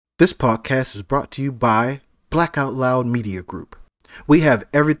This podcast is brought to you by Black Out Loud Media Group. We have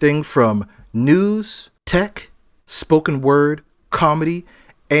everything from news, tech, spoken word, comedy,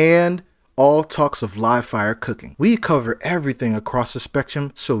 and all talks of live fire cooking. We cover everything across the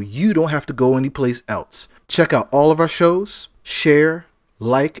spectrum so you don't have to go anyplace else. Check out all of our shows, share,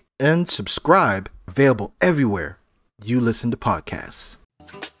 like, and subscribe. Available everywhere you listen to podcasts.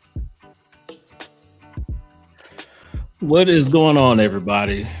 What is going on,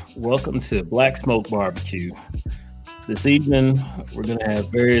 everybody? Welcome to Black Smoke Barbecue. This evening, we're going to have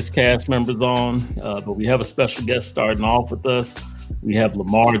various cast members on, but we have a special guest starting off with us. We have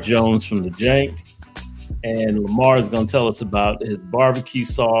Lamar Jones from the JANK, and Lamar is going to tell us about his barbecue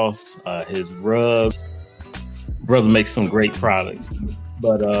sauce, his rubs. Brother makes some great products.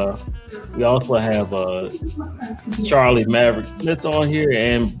 But we also have Charlie Maverick Smith on here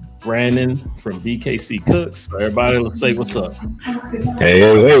and Brandon from BKC Cooks. So everybody, let's say what's up.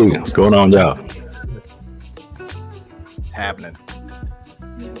 Hey, what's going on, y'all? What's happening?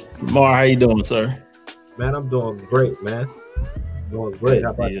 Lamar, how you doing, sir? Man, I'm doing great, man. Doing great. How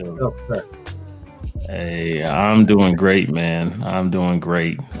about yourself, sir? Hey, I'm doing great, man. I'm doing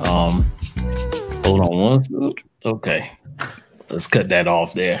great. Hold on one second. Okay. Let's cut that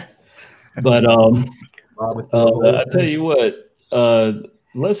off there. But I tell you what,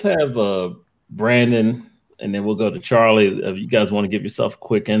 let's have Brandon, and then we'll go to Charlie. If you guys want to give yourself a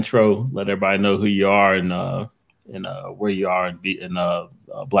quick intro, let everybody know who you are and where you are in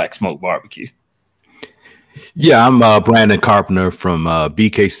Black Smoke Barbecue. Yeah, I'm Brandon Carpenter from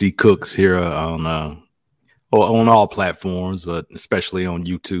BKC Cooks here on all platforms, but especially on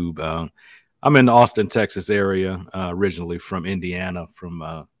YouTube. I'm in the Austin, Texas area, originally from Indiana, from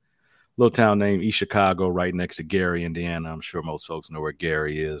a little town named East Chicago, right next to Gary, Indiana. I'm sure most folks know where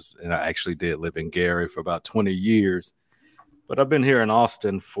Gary is. And I actually did live in Gary for about 20 years. But I've been here in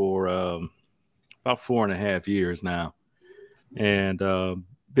Austin for about 4.5 years now. And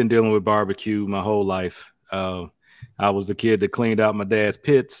been dealing with barbecue my whole life. I was the kid that cleaned out my dad's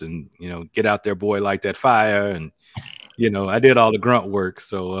pits and, get out there, boy, like that fire. And I did all the grunt work,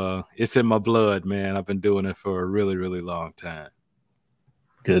 so it's in my blood, man. I've been doing it for a really, really long time.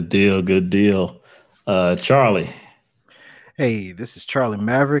 Good deal. Charlie. Hey, this is Charlie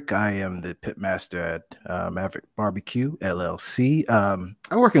Maverick. I am the pit master at Maverick Barbecue, LLC.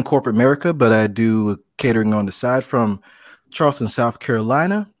 I work in corporate America, but I do catering on the side from Charleston, South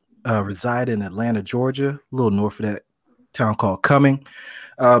Carolina. Reside in Atlanta, Georgia, a little north of that town called Cumming.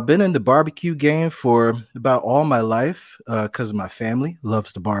 Been in the barbecue game for about all my life because my family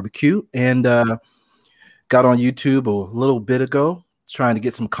loves the barbecue, and got on YouTube a little bit ago trying to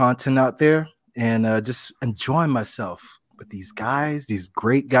get some content out there and just enjoying myself with these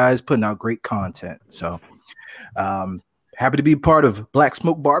great guys putting out great content. So happy to be part of Black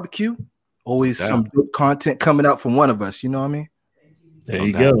Smoke Barbecue. Always some good content coming out from one of us, you know what I mean? There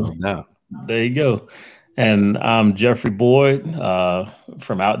you go. There you go. And I'm Jeffrey Boyd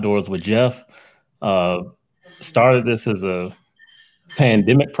from Outdoors with Jeff. Started this as a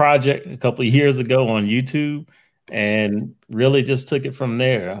pandemic project a couple of years ago on YouTube and really just took it from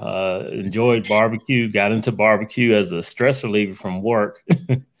there. Enjoyed barbecue, got into barbecue as a stress reliever from work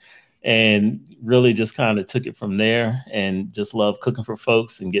and really just kind of took it from there and just love cooking for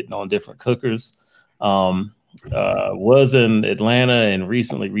folks and getting on different cookers. Was in Atlanta and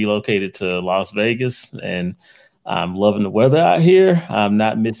recently relocated to Las Vegas, and I'm loving the weather out here. I'm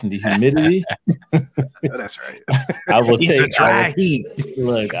not missing the humidity. That's right. I will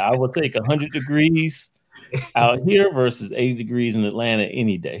take 100 degrees out here versus 80 degrees in Atlanta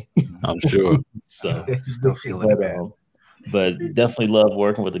any day. I'm sure. So still feeling it, man. But definitely love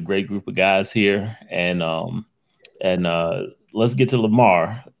working with a great group of guys here. And let's get to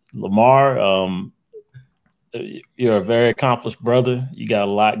Lamar. Lamar, you're a very accomplished brother. You got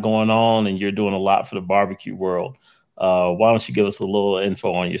a lot going on, and you're doing a lot for the barbecue world. Why don't you give us a little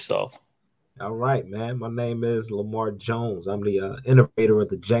info on yourself? All right, man. My name is Lamar Jones. I'm the innovator of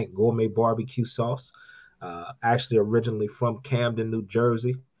the JANK Gourmet barbecue sauce. Actually, originally from Camden, New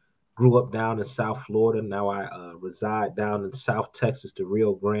Jersey. Grew up down in South Florida. Now I reside down in South Texas, the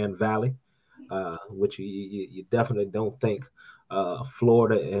Rio Grande Valley, which you definitely don't think.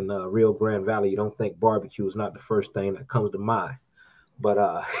 Florida and Rio Grande Valley, you don't think barbecue is not the first thing that comes to mind.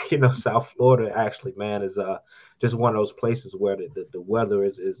 But, South Florida actually, man, is just one of those places where the weather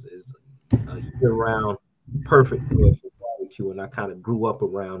is year-round perfect for barbecue, and I kind of grew up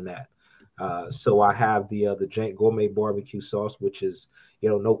around that. So I have the JANK Gourmet barbecue sauce, which is,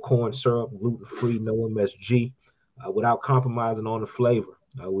 no corn syrup, gluten-free, no MSG, without compromising on the flavor.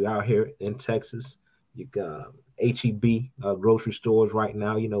 We out here in Texas. You got HEB grocery stores right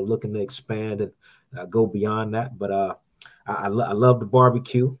now, looking to expand and go beyond that. But I love the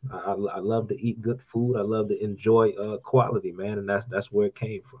barbecue. I love to eat good food. I love to enjoy quality, man, and that's where it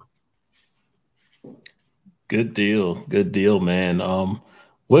came from. Good deal, man.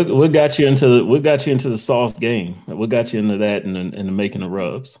 What got you into the sauce game? What got you into that and the making of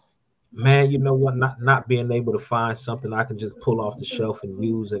rubs? Man, you know what? Not being able to find something I can just pull off the shelf and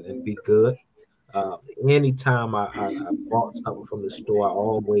use and be good. Uh, Anytime I bought something from the store, I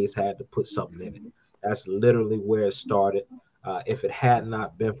always had to put something in it. That's literally where it started. If it had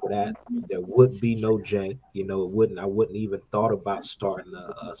not been for that, there would be no jank. It wouldn't. I wouldn't even thought about starting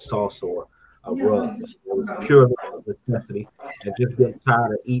a sauce or a rub. It was purely a necessity, and just getting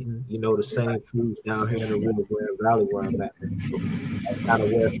tired of eating, the same foods down here in the Rio Grande Valley where I'm at. So that's kind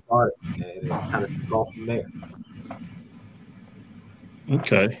of where it started, and it kind of took off from there.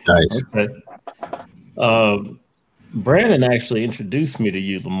 Okay. Nice. Okay. Brandon actually introduced me to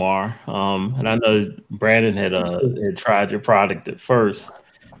you, Lamar. And I know Brandon had tried your product at first.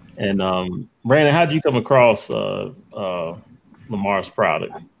 And Brandon, how did you come across Lamar's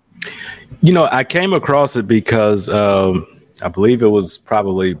product? I came across it because I believe it was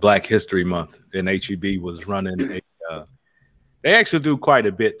probably Black History Month, and HEB was running they actually do quite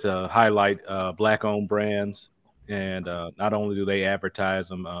a bit to highlight Black-owned brands. And not only do they advertise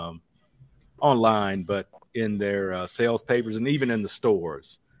them online, but in their sales papers and even in the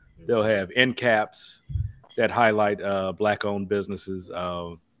stores, they'll have end caps that highlight Black-owned businesses.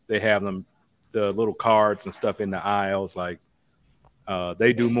 They have the little cards and stuff in the aisles. Like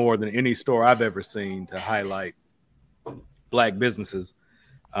they do more than any store I've ever seen to highlight Black businesses.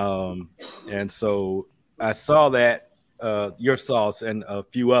 And so I saw that your sauce and a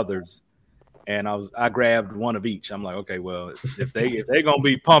few others, and I grabbed one of each. I'm like, okay, well, if they're gonna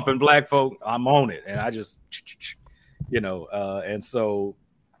be pumping Black folk, I'm on it. And I just, and so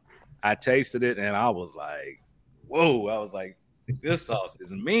I tasted it, and I was like, whoa! I was like, this sauce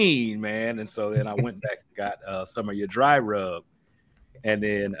is mean, man. And so then I went back and got some of your dry rub, and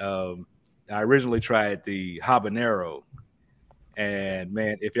then I originally tried the habanero. And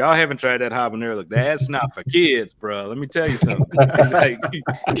man, if y'all haven't tried that habanero, look, that's not for kids, bro. Let me tell you something.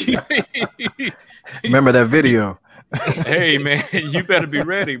 Remember that video? Hey, man, you better be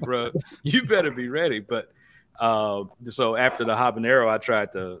ready, bro. You better be ready. But so after the habanero, I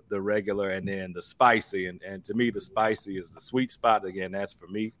tried the regular and then the spicy. And to me, the spicy is the sweet spot. Again, that's for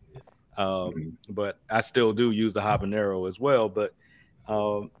me. But I still do use the habanero as well. But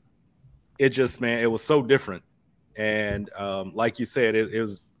it just, man, it was so different. And like you said, it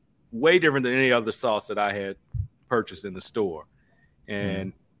was way different than any other sauce that I had purchased in the store.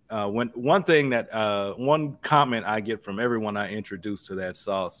 And one comment I get from everyone I introduce to that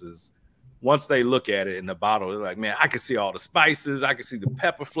sauce is once they look at it in the bottle, they're like, man, I can see all the spices. I can see the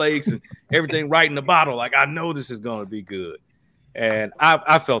pepper flakes and everything right in the bottle. Like, I know this is going to be good. And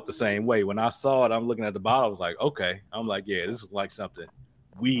I felt the same way. When I saw it, I'm looking at the bottle. I was like, okay. I'm like, yeah, this is like something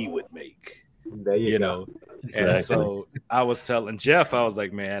we would make. There you go. Exactly. And so I was telling Jeff, I was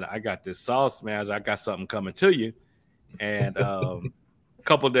like, man, I got this sauce, man. I got something coming to you. And a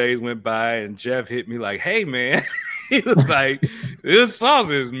couple of days went by, and Jeff hit me like, hey, man, he was like, this sauce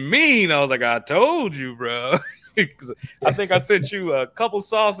is mean. I was like, I told you, bro. I think I sent you a couple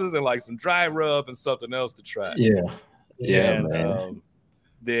sauces and like some dry rub and something else to try. Yeah, and man.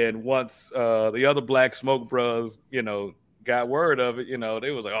 Then once the other Black Smoke Bros, got word of it, they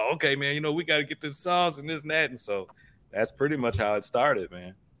was like, oh, okay, man, we got to get this sauce and this and that. And so that's pretty much how it started,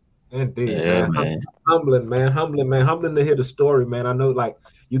 man. Indeed, man. Humbling to hear the story, man. I know, like,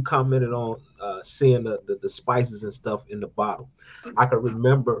 you commented on seeing the spices and stuff in the bottle. I can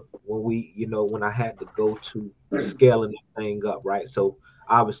remember when I had to go to scaling that thing up, right? So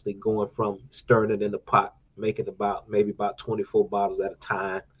obviously going from stirring it in the pot, making maybe about 24 bottles at a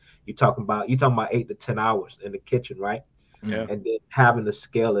time. You're talking about 8 to 10 hours in the kitchen, right? Yeah. And then having to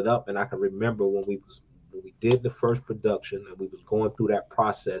scale it up. And I can remember when we did the first production and we was going through that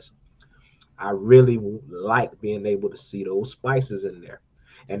process, I really liked being able to see those spices in there.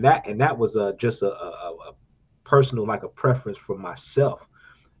 And that was just a personal, like a preference for myself.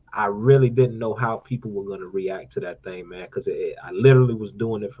 I really didn't know how people were going to react to that thing, man, because I literally was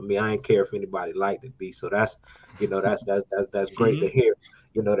doing it for me. I didn't care if anybody liked it, B. So that's great to hear.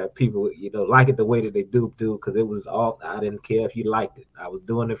 That people, like it the way that they do, because it was all, I didn't care if you liked it. I was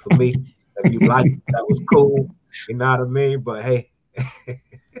doing it for me. If you liked it, that was cool. You know what I mean? But hey.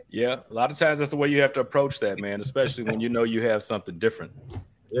 Yeah, a lot of times that's the way you have to approach that, man, especially when you have something different.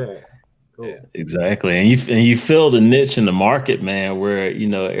 Yeah. Cool. Yeah, exactly. And you fill the niche in the market, man, where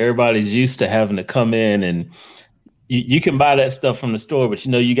everybody's used to having to come in and you can buy that stuff from the store, but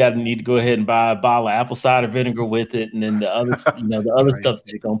you got to need to go ahead and buy a bottle of apple cider vinegar with it, and then the other the other stuff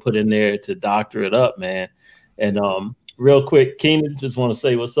that you're gonna put in there to doctor it up, man. And real quick, Keenan, just want to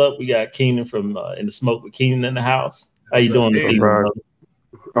say what's up. We got Keenan from In the Smoke with Keenan in the house. How you doing this evening, brother?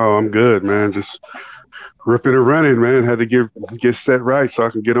 Oh, I'm good, man. Just ripping and running, man. Had to get set right so I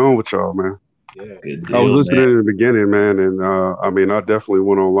can get on with y'all, man. Yeah. Good deal, I was listening man. in the beginning, man, and I mean, I definitely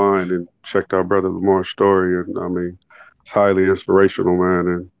went online and checked out Brother Lamar's story, and I mean, it's highly inspirational, man.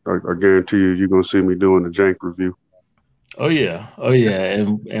 And I guarantee you're gonna see me doing the JANK review. Oh yeah,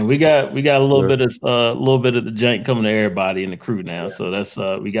 and we got a little bit of the jank coming to everybody in the crew now. So that's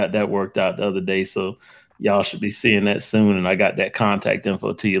we got that worked out the other day. So y'all should be seeing that soon. And I got that contact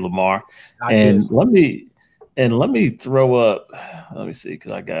info to you, Lamar. Let me throw up. Let me see,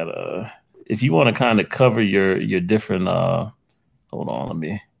 because I got if you want to kind of cover your different hold on, let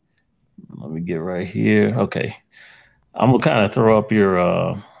me get right here. Okay, I'm gonna kind of throw up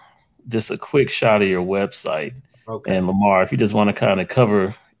your just a quick shot of your website. Okay. And Lamar, if you just want to kind of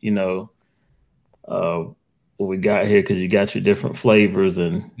cover, what we got here, because you got your different flavors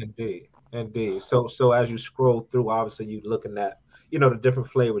and indeed. So as you scroll through, obviously you're looking at the different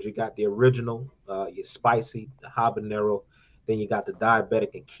flavors. You got the original, your spicy, the habanero, then you got the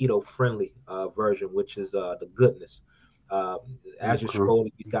diabetic and keto friendly version, which is the goodness. As you scroll,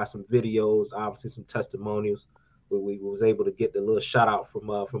 you got some videos, obviously some testimonials. We was able to get the little shout out from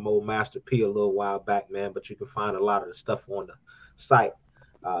old Master P a little while back, man. But you can find a lot of the stuff on the site,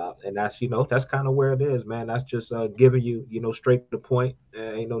 and that's that's kind of where it is, man. That's just giving you straight to the point.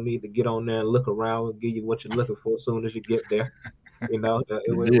 Ain't no need to get on there and look around. We'll give you what you're looking for as soon as you get there.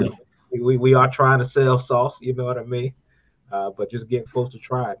 We are trying to sell sauce, you know what I mean? But just get folks to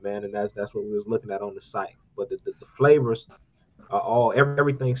try it, man. And that's what we was looking at on the site. But the flavors are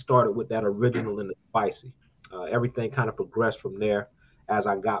everything started with that original and the spicy. Everything kind of progressed from there as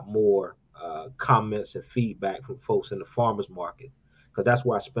I got more comments and feedback from folks in the farmers market, because that's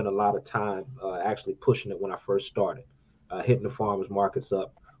where I spent a lot of time actually pushing it when I first started, hitting the farmers markets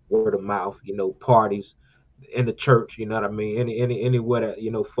up, word of mouth, parties in the church, you know what I mean? Anywhere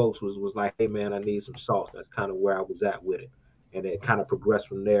that folks was like, hey man, I need some sauce. That's kind of where I was at with it, and it kind of progressed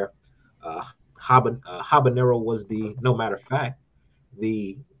from there. Habanero was no matter of fact,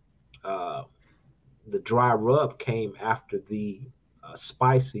 the dry rub came after the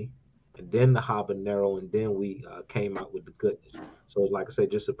spicy, and then the habanero, and then we came out with the goodness. So like I said,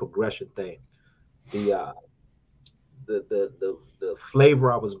 just a progression thing. The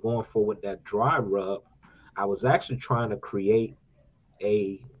flavor I was going for with that dry rub, I was actually trying to create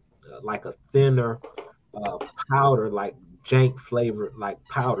a like a thinner powder, like jank flavor, like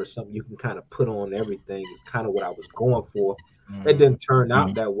powder, something you can kind of put on everything. Is kind of what I was going for. It didn't turn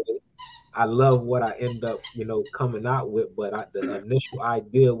out that way. I love what I end up, coming out with, but the initial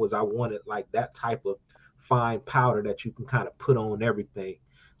idea was I wanted like that type of fine powder that you can kind of put on everything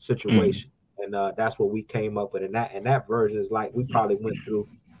situation, and that's what we came up with. And that version is like we probably went through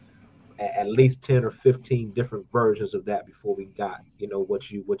at least 10 or 15 different versions of that before we got what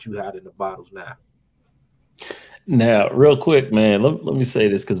you had in the bottles now. Now, real quick, man, let me say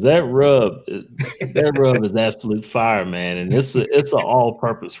this, because that rub is absolute fire, man, and it's an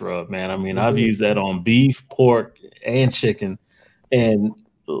all-purpose rub, man. I mean, I've used that on beef, pork, and chicken. And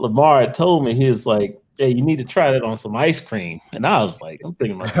Lamar had told me, he was like, "Hey, you need to try that on some ice cream." And I was like, I'm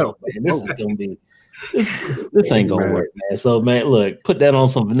thinking to myself, man, this is gonna be this ain't gonna work, man. So, man, look, put that on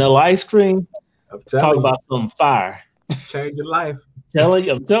some vanilla ice cream. Talk about some fire. Change your life.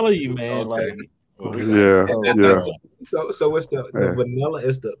 I'm telling you, man. Okay. Like. Yeah. So it's the vanilla,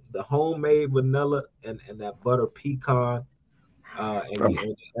 it's the homemade vanilla and that butter pecan,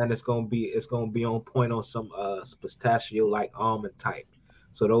 and it's gonna be on point on some pistachio like almond type.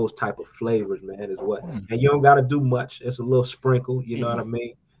 So those type of flavors, man, is what. And you don't gotta do much. It's a little sprinkle, you know what I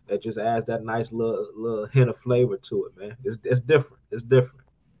mean? That just adds that nice little hint of flavor to it, man. It's different. It's different.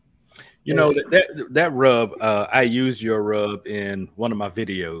 That rub, I used your rub in one of my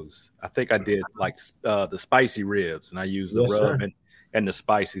videos. I think I did like the spicy ribs, and I used the rub and the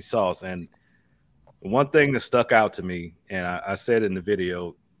spicy sauce. And one thing that stuck out to me, and I said in the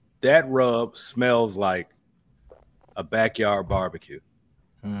video, that rub smells like a backyard barbecue.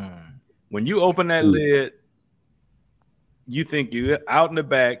 When you open that lid, you think you out in the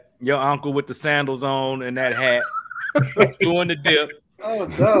back, your uncle with the sandals on and that hat, doing the dip. Oh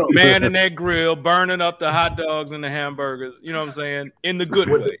no, man in that grill, burning up the hot dogs and the hamburgers. You know what I'm saying? In the good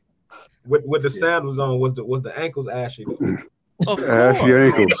way. With the sandals on, was the ankles ashy? Ashy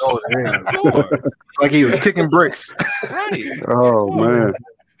ankles. Oh, like he was kicking bricks. Right. Oh man.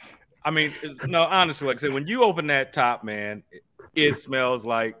 I mean, no, honestly, like I said, when you open that top, man, it smells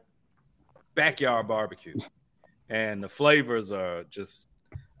like backyard barbecue, and the flavors are just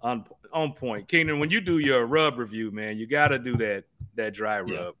on point. Keenan, when you do your rub review, man, you got to do that dry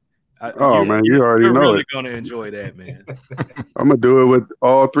rub. Oh man, you already You're know really it. gonna enjoy that, man. I'm gonna do it with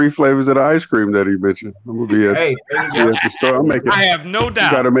all 3 flavors of the ice cream that he mentioned. I'm gonna be at, Hey, there you be go. at the store. I'm making. I have no You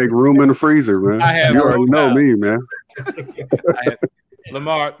got doubt. to make room in the freezer, man. I have You no already know doubt. me, man.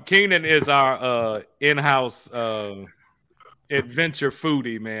 Lamar Keenan is our in-house adventure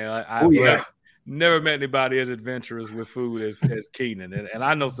foodie, man. I've never met anybody as adventurous with food as Keenan, and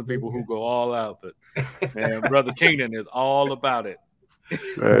I know some people who go all out, but man, brother Keenan is all about it.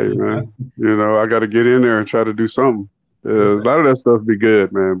 Hey, man. You know, I got to get in there and try to do something. A lot of that stuff be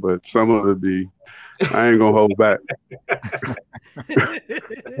good, man, but some of it be. I ain't gonna hold back.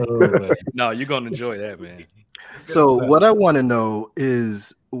 No, you're gonna enjoy that, man. So what I want to know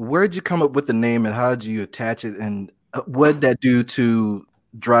is, where'd you come up with the name and how did you attach it, and what did that do to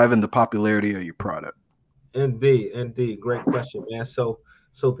driving the popularity of your product? Indeed, great question, man. So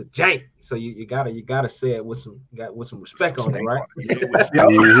the jank. So you gotta say it with some respect on it, right?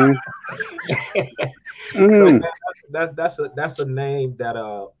 So that's a name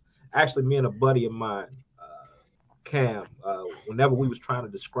that actually me and a buddy of mine, Cam, whenever we was trying to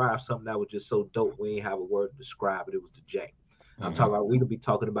describe something that was just so dope, we ain't have a word to describe it. It was the jank. I'm talking about, we could be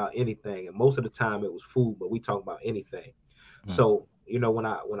talking about anything, and most of the time it was food, but we talk about anything. So you know, when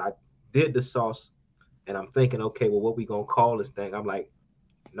I did the sauce, and I'm thinking, okay, well, what we gonna call this thing? I'm like,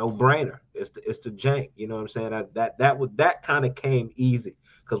 no brainer. It's the jank. You know what I'm saying? That kind of came easy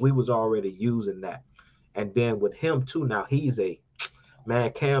because we was already using that. And then with him too, now he's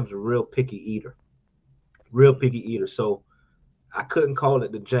Cam's a real picky eater. So I couldn't call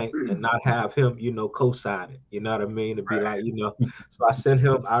it the jank and not have him, you know, co-sign it. You know what I mean? To be like, you know. So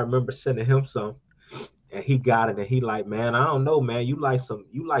I remember sending him some, and he got it, and he like, man, I don't know, man. You like some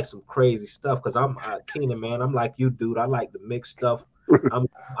crazy stuff, because I'm Keenan, man. I'm like you, dude. I like the mixed stuff. I'm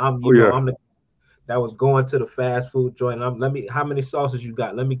I'm the that was going to the fast food joint. How many sauces you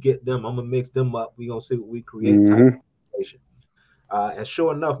got? Let me get them. I'm gonna mix them up. We gonna see what we create. Type of situation. And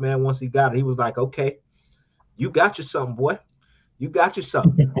sure enough, man, once he got it, he was like, okay, you got you something, boy. You got you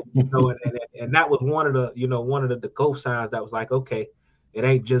something. You know, and that was one of the co-signs that was like, okay, it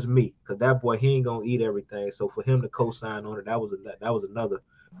ain't just me, because that boy, he ain't gonna eat everything. So for him to co-sign on it, that was another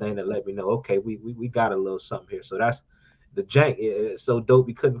thing that let me know, okay, we got a little something here. So that's the jank. It's so dope,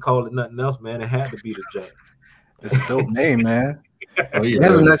 we couldn't call it nothing else, man. It had to be the jank. It's a dope name, man. Oh yeah, it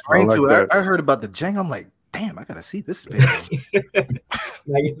has a nice ring like to it. that. I heard about the jank. I'm like, damn, I gotta see this video.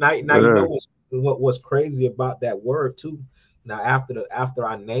 now you know what's crazy about that word too. Now after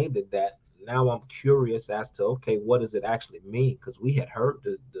I named it that, now I'm curious as to, okay, what does it actually mean? Because we had heard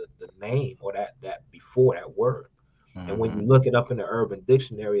the name or that before that word. And when you look it up in the Urban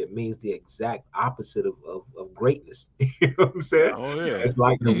Dictionary, it means the exact opposite of greatness. You know what I'm saying? Oh yeah, it's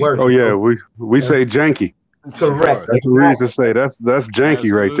like the worst. Oh yeah, we say janky. Correct. That's what we used to say. That's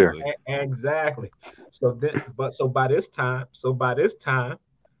janky right there. Exactly. So by this time,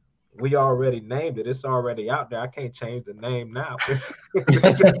 we already named it. It's already out there. I can't change the name now.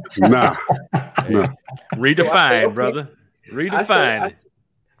 Nah. Redefine, brother. Redefine.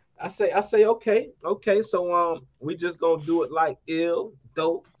 I say, okay. So we just gonna do it like ill,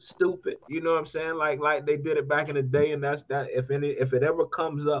 dope, stupid. You know what I'm saying? Like they did it back in the day, and that's that. If it ever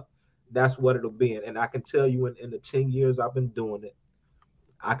comes up, that's what it'll be. And I can tell you, in the 10 years I've been doing it,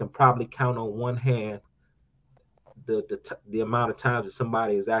 I can probably count on one hand the amount of times that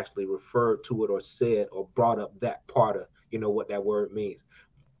somebody has actually referred to it or said or brought up that part of, you know, what that word means.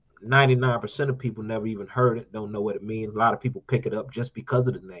 99% of people never even heard it, don't know what it means. A lot of people pick it up just because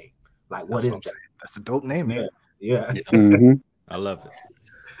of the name. Like, what is that? That's a dope name, man. Yeah. I love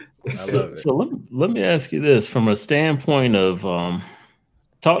it. So let me ask you this, from a standpoint of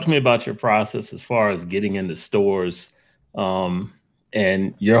talk to me about your process as far as getting into stores,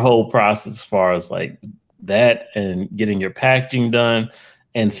 and your whole process as far as like that and getting your packaging done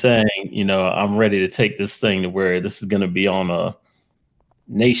and saying, you know, I'm ready to take this thing to where this is going to be on a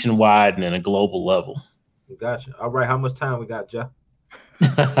nationwide and then a global level. Gotcha. All right. How much time we got, Jeff?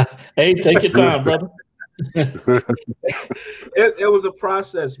 Hey, take your time, brother. It was a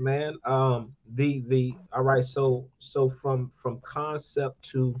process, man. All right. So from concept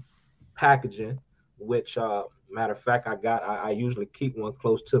to packaging, which matter of fact, I usually keep one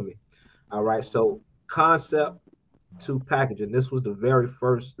close to me. All right. So concept to packaging. This was the very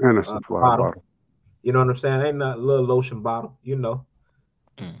first bottle. You know what I'm saying? Ain't not a little lotion bottle, you know.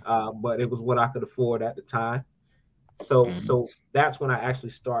 But it was what I could afford at the time. So that's when I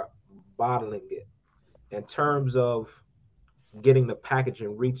actually start bottling it. In terms of getting the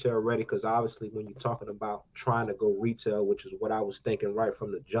packaging retail ready, because obviously when you're talking about trying to go retail, which is what I was thinking right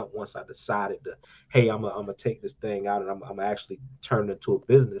from the jump once I decided to, hey, I'm gonna take this thing out and I'm actually turn it into a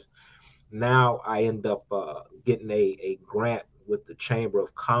business. Now I end up getting a grant with the Chamber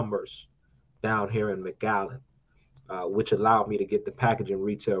of Commerce down here in McAllen, which allowed me to get the packaging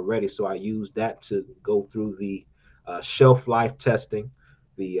retail ready. So I used that to go through the shelf life testing,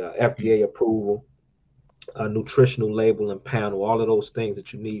 the FDA approval, nutritional label and panel, all of those things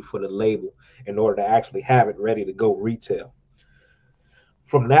that you need for the label in order to actually have it ready to go retail.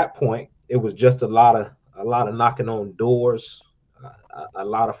 From that point, it was just a lot of knocking on doors, a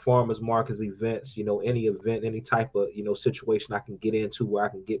lot of farmers markets events, any event, any type of situation I can get into where I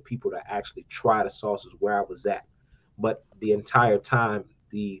can get people to actually try the sauces where I was at. But the entire time,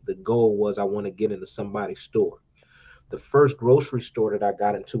 the goal was I want to get into somebody's store. The first grocery store that I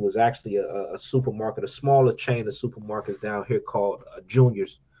got into was actually a supermarket, a smaller chain of supermarkets down here called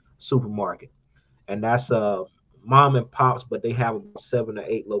Junior's Supermarket, and that's mom and pops, but they have about 7 or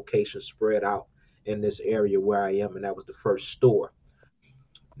 8 locations spread out in this area where I am, and that was the first store.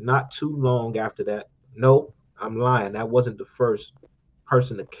 Not too long after that, no, I'm lying. That wasn't the first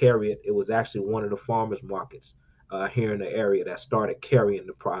person to carry it. It was actually one of the farmers markets here in the area that started carrying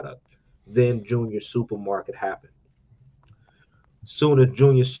the product. Then Junior Supermarket happened. Soon as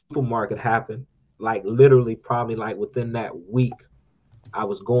Junior Supermarket happened, like literally probably like within that week, I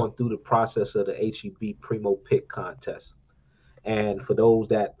was going through the process of the HEB Primo Pick contest. And for those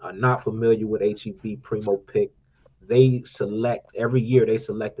that are not familiar with HEB Primo Pick, they select every year, they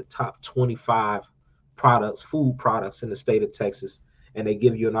select the top 25 products, food products in the state of Texas, and they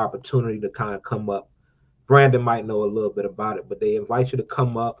give you an opportunity to kind of come up. Brandon might know a little bit about it, but they invite you to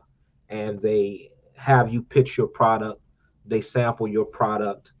come up and they have you pitch your product. They sample your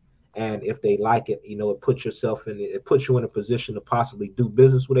product, and if they like it, it puts you in a position to possibly do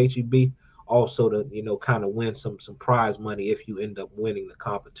business with HEB, also to kind of win some prize money if you end up winning the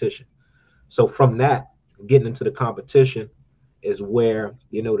competition. So from that, getting into the competition is where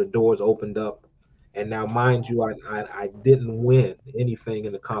the doors opened up. And now, mind you, I didn't win anything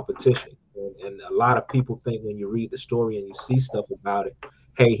in the competition. And a lot of people think when you read the story and you see stuff about it,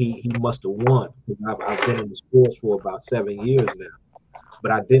 hey, he must have won. I've been in the stores for about 7 years now, but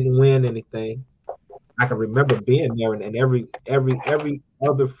I didn't win anything. I can remember being there, and every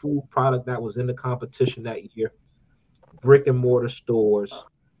other food product that was in the competition that year, brick and mortar stores,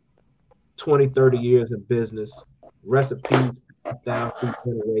 20, 30 years in business, recipes passed down through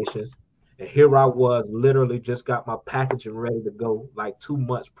generations. And here I was, literally just got my packaging ready to go like 2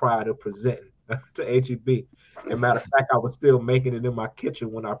 months prior to presenting to HEB. And matter of fact, I was still making it in my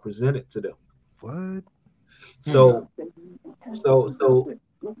kitchen when I presented to them. What? So, so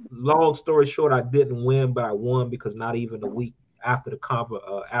long story short, I didn't win, but I won because not even a week after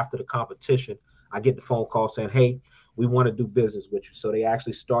the competition, I get the phone call saying, "Hey, we want to do business with you." So they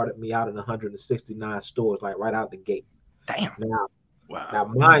actually started me out in 169 stores, like right out the gate. Damn. Now,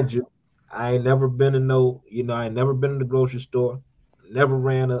 Wow. mind you, I ain't never been in I ain't never been in the grocery store, never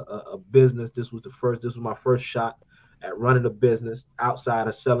ran a business. This was my first shot at running a business outside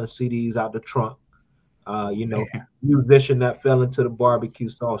of selling CDs out the trunk. Musician that fell into the barbecue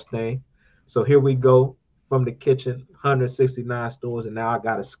sauce thing. So here we go from the kitchen, 169 stores, and now I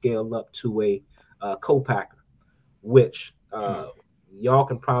got to scale up to a co-packer, which y'all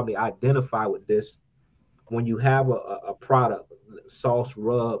can probably identify with this. When you have a product, sauce,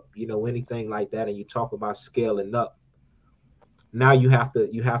 rub, anything like that, and you talk about scaling up, now you have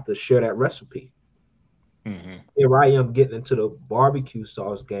to share that recipe. Mm-hmm. Here I am getting into the barbecue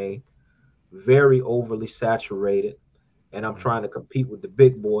sauce game, very overly saturated, and I'm trying to compete with the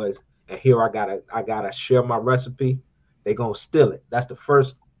big boys. And here I gotta share my recipe. They gonna steal it. That's the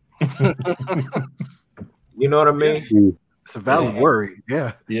first. You know what I mean? Mm. It's a valid Yeah. worry.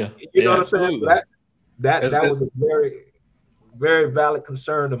 Yeah. Yeah. You know what I'm Absolutely. saying? That It's- was a very, very valid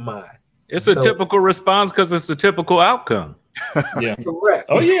concern of mine. It's a So- typical response because it's a typical outcome. Yeah. Correct.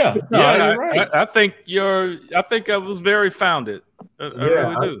 Oh yeah. No, Yeah, you're right. I think I was very founded. I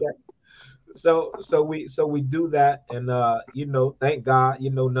really do. Okay. So we do that, and thank God,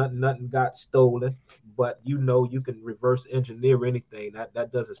 nothing got stolen, but you can reverse engineer anything.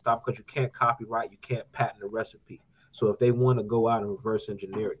 That doesn't stop because you can't copyright, you can't patent a recipe. So if they want to go out and reverse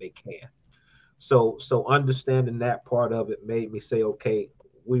engineer it, they can. So understanding that part of it made me say, okay,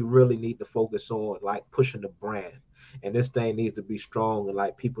 we really need to focus on like pushing the brand, and this thing needs to be strong, and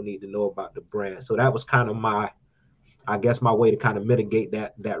like people need to know about the brand. So that was kind of I guess my way to kind of mitigate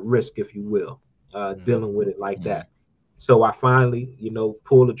that risk, if you will, dealing with it like that. So I finally,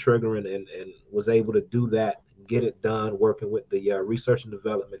 pulled the trigger and was able to do that, get it done, working with the research and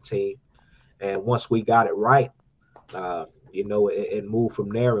development team. And once we got it right, it moved from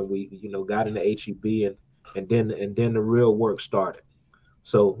there, and we, got into HEB, and then the real work started.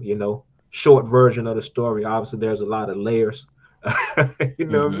 So, short version of the story. Obviously, there's a lot of layers, what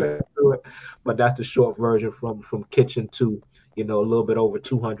I'm saying, to it. But that's the short version from kitchen to, a little bit over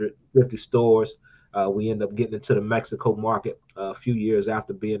 250 stores. We end up getting into the Mexico market a few years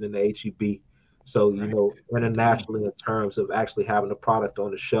after being in the HEB. So, internationally in terms of actually having a product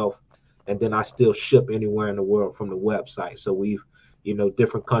on the shelf. And then I still ship anywhere in the world from the website. So we've,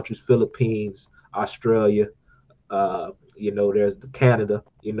 different countries, Philippines, Australia, there's the Canada,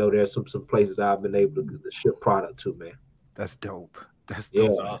 there's some places I've been able to ship product to, man. That's dope. That's Yeah, dope.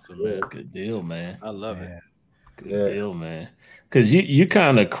 That's awesome, yeah, man. Good deal, man. I love it. Man. Good yeah. deal, man. Because you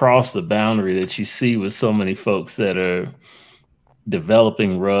kind of cross the boundary that you see with so many folks that are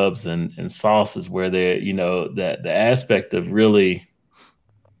developing rubs and sauces, where they're, that the aspect of really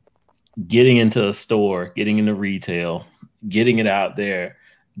getting into a store, getting into retail, getting it out there,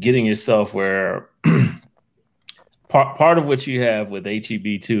 getting yourself where part of what you have with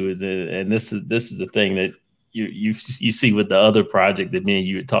HEB too is, and this is the thing that you see with the other project that me and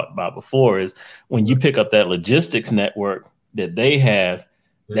you had talked about before, is when you pick up that logistics network that they have,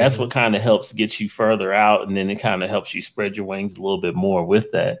 that's what kind of helps get you further out, and then it kind of helps you spread your wings a little bit more with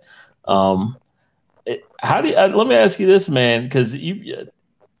that. Let me ask you this, man, because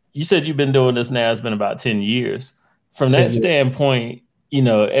you said you've been doing this now, it's been about 10 years. From 10 that years. standpoint,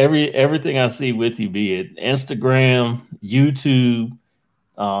 everything I see with you, be it Instagram, YouTube,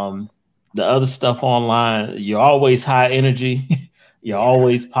 the other stuff online, you're always high energy, you're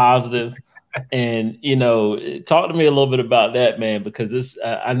always positive. And talk to me a little bit about that, man, because this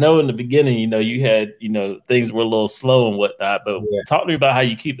I know in the beginning, you had, things were a little slow and whatnot, but Yeah. talk to me about how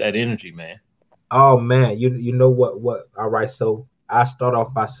you keep that energy, man. Oh man, you know what? All right, so I start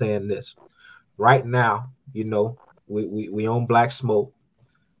off by saying this. Right now, we own Black Smoke,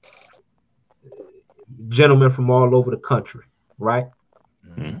 gentlemen from all over the country, right?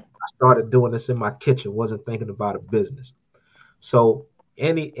 Mm-hmm. I started doing this in my kitchen, wasn't thinking about a business. So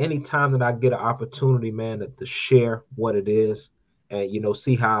any time that I get an opportunity, man, to share what it is, and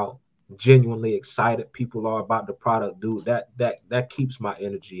see how genuinely excited people are about the product, dude, that keeps my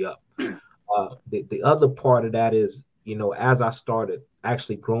energy up. The other part of that is, as I started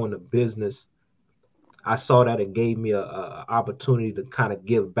actually growing the business, I saw that it gave me a opportunity to kind of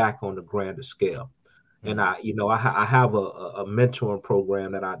give back on the grander scale. And I have a mentoring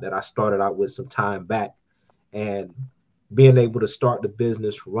program that I started out with some time back, and being able to start the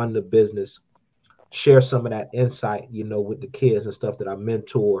business, run the business, share some of that insight, with the kids and stuff that I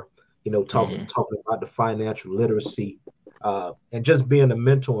mentor, talking about the financial literacy, and just being a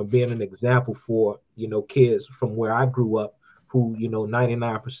mentor and being an example for, kids from where I grew up who,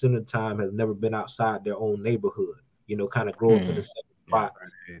 99% of the time has never been outside their own neighborhood, kind of grow up in the same spot,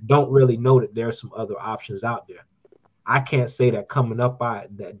 don't really know that there's some other options out there. I can't say that coming up by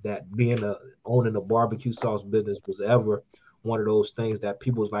that being owning a barbecue sauce business was ever one of those things that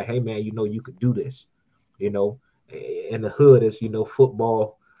people was like, hey man, you could do this. You know, in the hood is,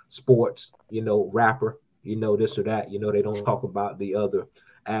 football, sports, rapper, this or that. They don't talk about the other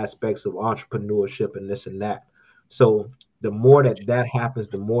aspects of entrepreneurship and this and that. So the more that happens,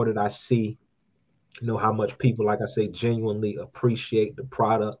 the more that I see, how much people, like I say, genuinely appreciate the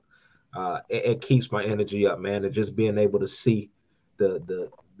product. It keeps my energy up, man. And just being able to see the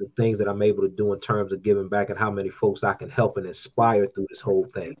things that I'm able to do in terms of giving back and how many folks I can help and inspire through this whole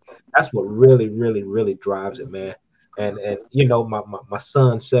thing. That's what really, really, really drives it, man. And my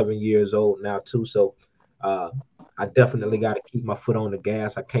son's 7 years old now too, so I definitely got to keep my foot on the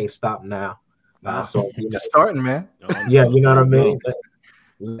gas. I can't stop now. Nah, So just starting, man. yeah, you know what I There you mean.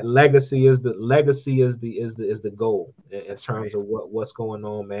 Legacy is the goal in That's terms right. of what's going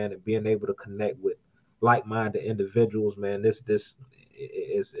on, man, and being able to connect with like-minded individuals, man. This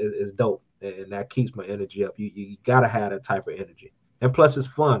is dope, and that keeps my energy up. You gotta have that type of energy, and plus it's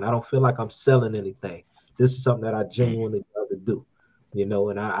fun. I don't feel like I'm selling anything. This is something that I genuinely love to do,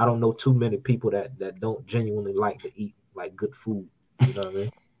 and I don't know too many people that don't genuinely like to eat like good food. You know what I mean?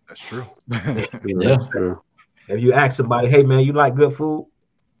 That's true. Yeah. Yeah. If you ask somebody, hey man, you like good food?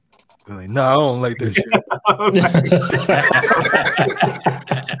 They're like, no, I don't like that shit.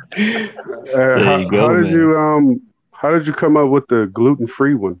 There How you go, did man. you come up with the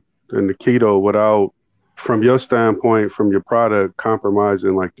gluten-free one and the keto without, from your standpoint, from your product,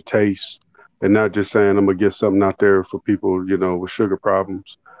 compromising like the taste and not just saying I'm gonna get something out there for people, with sugar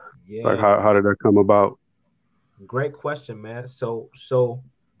problems? Like Yeah. how did that come about? Great question, man. So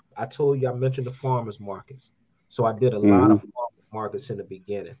I told you I mentioned the farmers markets. So I did a lot Mm-hmm. of farmers markets in the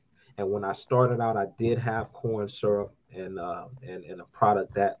beginning. And when I started out, I did have corn syrup and a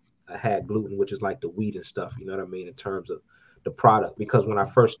product that had gluten, which is like the wheat and stuff. You know what I mean in terms of the product. Because when I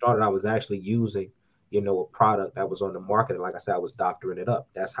first started, I was actually using, a product that was on the market. And like I said, I was doctoring it up.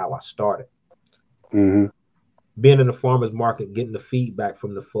 That's how I started. Mm-hmm. Being in the farmers market, getting the feedback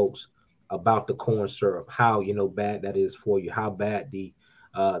from the folks about the corn syrup, how bad that is for you, how bad the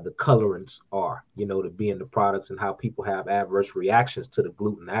colorants are, to be in the products, and how people have adverse reactions to the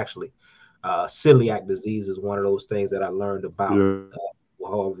gluten. Actually, celiac disease is one of those things that I learned about. Yeah.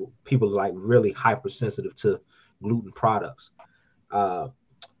 How people are like really hypersensitive to gluten products. Uh,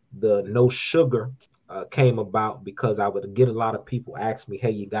 the no sugar came about because I would get a lot of people ask me,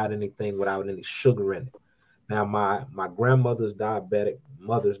 "Hey, you got anything without any sugar in it?" Now, my grandmother's diabetic,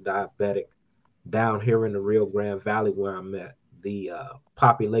 mother's diabetic. Down here in the Rio Grande Valley where I'm at, the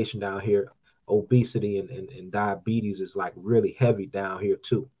population down here, obesity and diabetes is like really heavy down here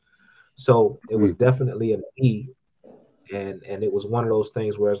too. So it was Mm. definitely a need, and it was one of those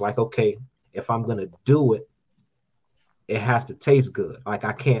things where it's like, okay, if I'm gonna do it, it has to taste good. Like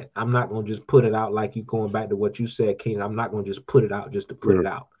I'm not gonna just put it out like you going back to what you said, King. I'm not gonna just put it out just to put Yeah. it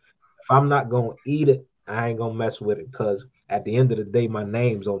out. If I'm not gonna eat it, I ain't gonna mess with it because at the end of the day, my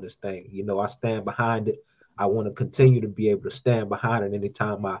name's on this thing. I stand behind it. I want to continue to be able to stand behind it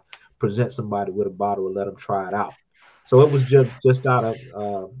anytime I present somebody with a bottle and let them try it out. So it was just out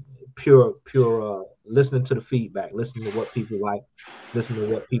of pure listening to the feedback, listening to what people like, listening to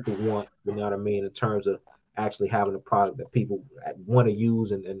what people want. You know what I mean in terms of actually having a product that people want to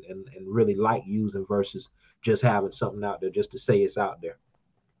use and really like using versus just having something out there just to say it's out there.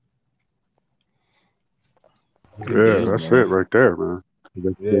 Good Yeah, deal, that's it man. right there, man.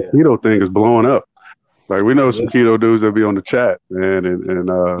 The Yeah, keto thing is blowing up. Like we know yeah, some keto dudes that be on the chat, man, and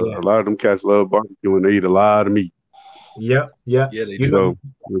yeah, a lot of them cats love barbecue and they eat a lot of meat. yeah, yeah. Yeah, they You do. know,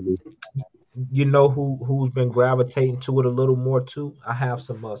 So, mhm. who's been gravitating to it a little more too. I have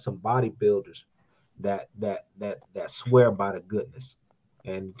some bodybuilders that swear by the goodness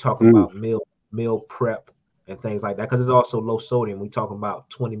and talking Mm, about meal prep and things like that because it's also low sodium. We talking about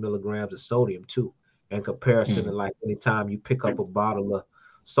 20 milligrams of sodium too, in comparison to Mm. like anytime you pick up a bottle of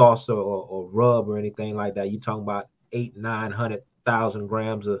salsa or rub or anything like that, you talking about 800-900,000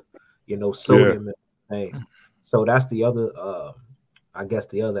 grams of yeah, sodium and things. So that's the other I guess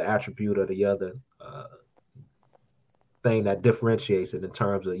the other attribute or the other thing that differentiates it in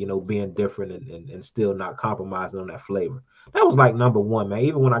terms of being different and still not compromising on that flavor. That was like number one, man.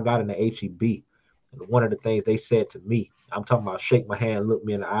 Even when I got into HEB, one of the things they said to me, I'm talking about shake my hand, look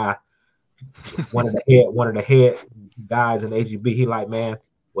me in the eye. One of the head guys in HEB, he like, man,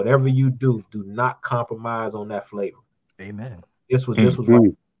 whatever you do, do not compromise on that flavor. Amen. This was right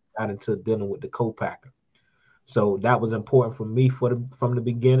mm, got into dealing with the co-packer. So that was important for me from the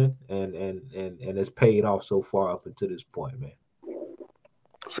beginning, and it's paid off so far up until this point, man.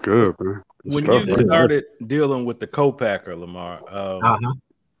 it's good, man. Good When stuff, you Good right deal. there. started dealing with the co-packer, Lamar, Uh-huh.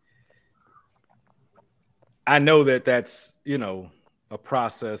 I know that that's a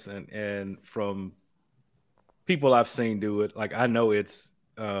process, and from people I've seen do it, like I know it's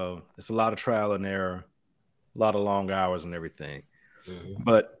a lot of trial and error, a lot of long hours and everything. Mhm.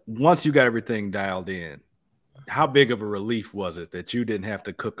 But once you got everything dialed in, how big of a relief was it that you didn't have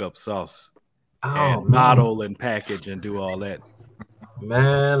to cook up sauce Oh and man, bottle and package and do all that?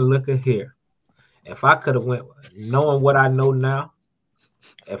 man, look at here. If I could have went, knowing what I know now,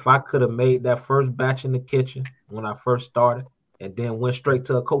 if I could have made that first batch in the kitchen when I first started, and then went straight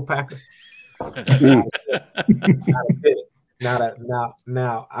to a co-packer, Mm, I'd have did it.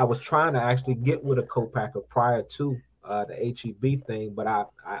 Now, I was trying to actually get with a co-packer prior to the HEB thing, but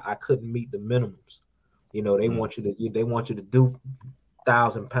I couldn't meet the minimums. They Mm. want you to do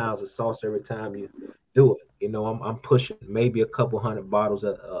 1,000 pounds of sauce every time you do it. I'm pushing maybe a couple hundred bottles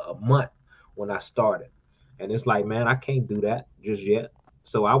a month when I started, and it's like, man, I can't do that just yet.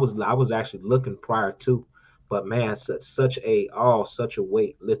 So I was actually looking prior to, but man, such a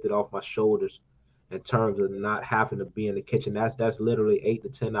weight lifted off my shoulders in terms of not having to be in the kitchen. That's literally 8 to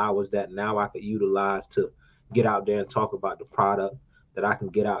 10 hours that now I could utilize to get out there and talk about the product. That I can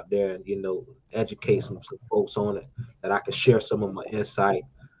get out there and educate some folks on it, that I can share some of my insight,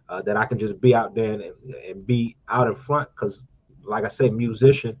 that I can just be out there and be out in front. Because, like I say,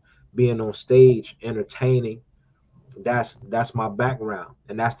 musician, being on stage, entertaining, that's my background,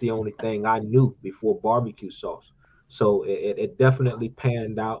 and that's the only thing I knew before barbecue sauce. So it definitely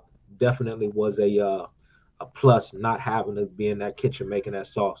panned out. Definitely was a plus not having to be in that kitchen making that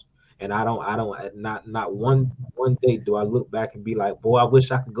sauce. And not one day do I look back and be like, boy, I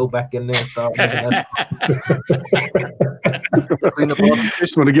wish I could go back in there and start making that. Clean up all the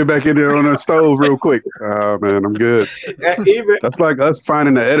Just want to get back in there on the stove real quick. Man, I'm good. Even That's like us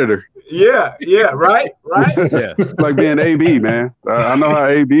finding the editor. yeah, right. Yeah. It's like being AB, man. I know how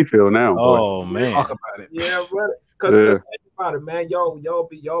AB feel now, boy. Oh man. talk about it. Yeah, brother. Because think about it, man. Y'all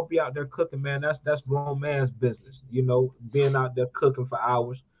be out there cooking, man. That's grown man's business. You know, being out there cooking for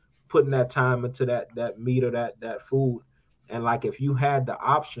hours, putting that time into that meat or that food. And like if you had the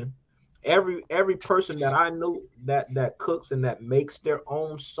option, every person that I knew that cooks and that makes their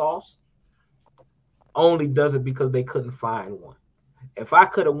own sauce only does it because they couldn't find one. If I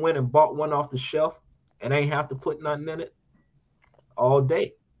could have went and bought one off the shelf and ain't have to put nothing in it all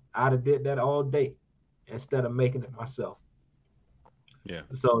day, I'd have did that all day instead of making it myself. Yeah.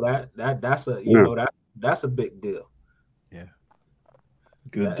 So that's a that's a big deal. Yeah.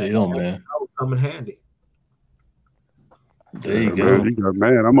 Good deal, man. That would come in handy. There you man, go.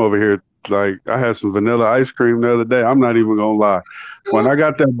 man, I'm over here like I had some vanilla ice cream the other day. I'm not even gonna lie. When I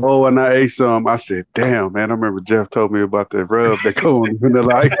got that bowl and I ate some, I said, "Damn, man!" I remember Jeff told me about that rub that go on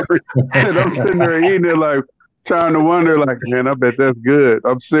vanilla ice cream, and I'm sitting there eating it like trying to wonder, like, man, I bet that's good.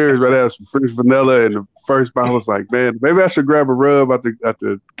 I'm serious, but I had some fresh vanilla, and the first bite was like, man, maybe I should grab a rub at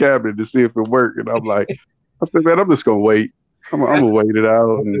the cabinet to see if it worked. And I'm like, I said, man, I'm just gonna wait. I'm gonna wait it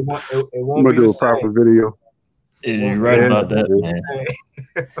out, and It I'm won't gonna be do the a proper same. video. You're right about that,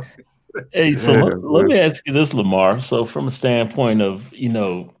 man. Hey, so let me ask you this, Lamar. So, from a standpoint of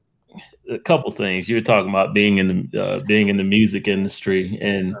a couple things, you're talking about being in the music industry,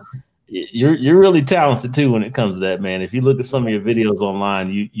 and you're really talented too when it comes to that, man. If you look at some of your videos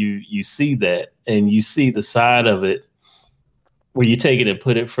online, you see that, and you see the side of it where you take it and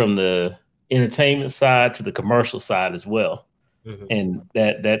put it from the entertainment side to the commercial side as well, and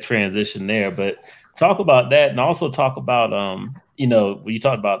that transition there. But talk about that, and also talk about when you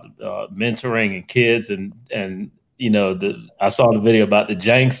talk about mentoring and kids, and I saw the video about the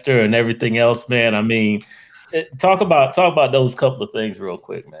Jankster and everything else, man. I mean, talk about those couple of things real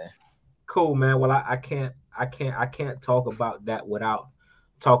quick, man. Cool, man. Well, I can't talk about that without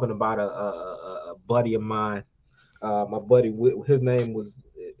talking about a buddy of mine. My buddy, his name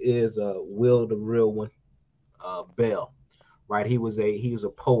is Will the Real One, Bell. Right, he was a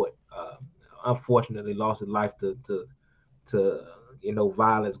poet. Unfortunately, lost his life to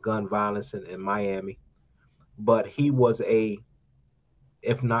violence, gun violence in Miami. But he was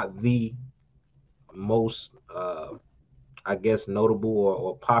if not the most, I guess, notable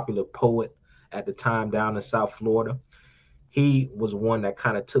or popular poet at the time down in South Florida. He was one that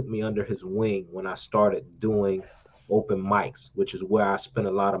kind of took me under his wing when I started doing open mics, which is where I spent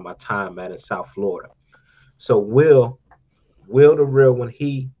a lot of my time at in South Florida. So Will the Real, when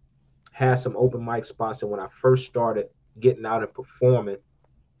he had some open mic spots, and when I first started getting out and performing,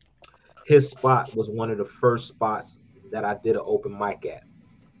 his spot was one of the first spots that I did an open mic at.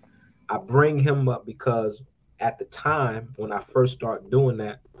 I bring him up because at the time when I first started doing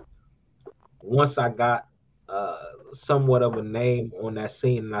that, once I got somewhat of a name on that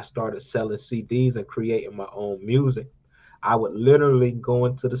scene and I started selling CDs and creating my own music, I would literally go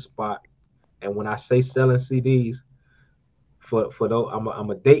into the spot. And when I say selling CDs, for those, I'm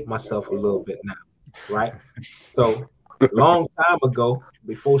gonna date myself a little bit now, right? So long time ago,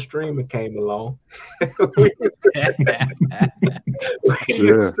 before streaming came along, we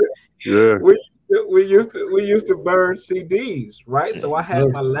used to burn CDs, right? So I had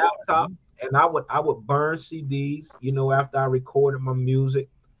my laptop, and I would burn CDs, after I recorded my music,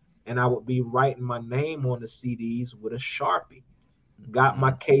 and I would be writing my name on the CDs with a Sharpie. Got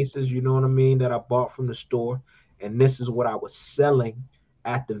my cases, you know what I mean, that I bought from the store, and this is what I was selling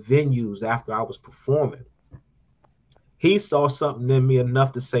at the venues after I was performing. He saw something in me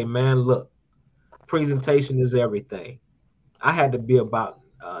enough to say, man, look, presentation is everything. I had to be about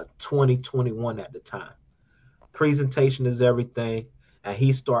 20, 21 at the time. Presentation is everything. And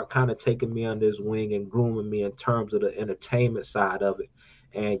he started kind of taking me under his wing and grooming me in terms of the entertainment side of it.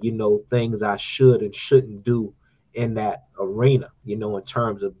 And, things I should and shouldn't do in that arena, in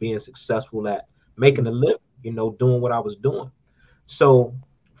terms of being successful at making a living, doing what I was doing. So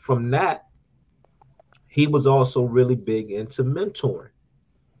from that, he was also really big into mentoring.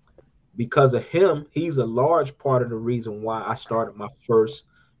 Because of him, he's a large part of the reason why I started my first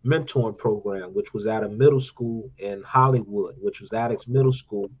mentoring program, which was at a middle school in Hollywood, which was Addicts Middle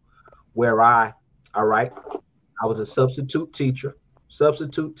School, where I was a substitute teacher,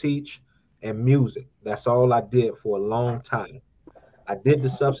 substitute teach, and music. That's all I did for a long time. I did the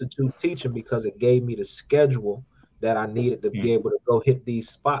substitute teaching because it gave me the schedule that I needed to be able to go hit these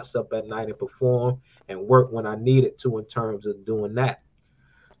spots up at night and perform and work when I needed to in terms of doing that.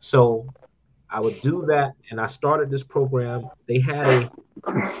 So I would do that, and I started this program. They had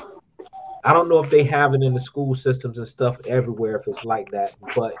I don't know if they have it in the school systems and stuff everywhere if it's like that,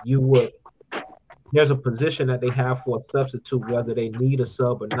 but there's a position that they have for a substitute, whether they need a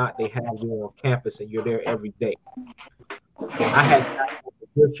sub or not. They have you on campus and you're there every day. And I had that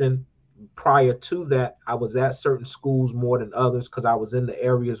position. Prior to that, I was at certain schools more than others because I was in the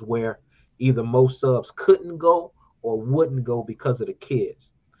areas where either most subs couldn't go or wouldn't go because of the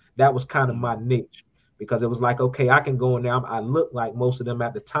kids. That was kind of my niche, because it was like, okay, I can go in there. I looked like most of them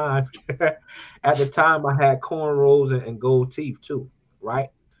at the time. At the time, I had cornrows and gold teeth too, right?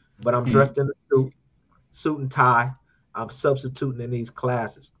 But I'm dressed in a suit and tie. I'm substituting in these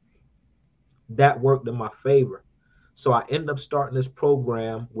classes. That worked in my favor. So I ended up starting this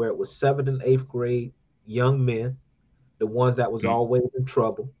program where it was 7th and 8th grade young men, the ones that was always in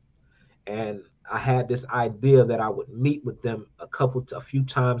trouble. And I had this idea that I would meet with them a few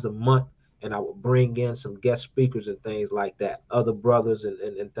times a month, and I would bring in some guest speakers and things like that, other brothers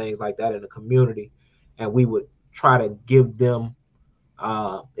and things like that in the community. And we would try to give them,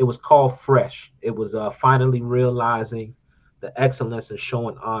 it was called Fresh. It was finally realizing the excellence and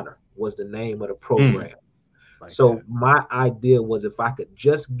showing honor was the name of the program. So my idea was, if I could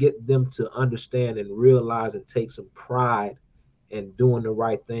just get them to understand and realize and take some pride in doing the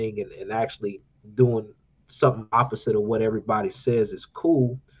right thing and actually doing something opposite of what everybody says is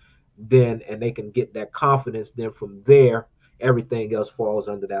cool, then, and they can get that confidence, then from there, everything else falls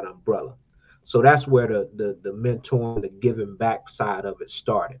under that umbrella. So that's where the mentoring, the giving back side of it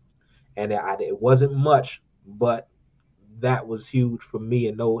started. And it wasn't much, but that was huge for me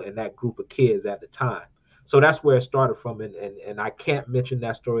and that group of kids at the time. So that's where it started from. And I can't mention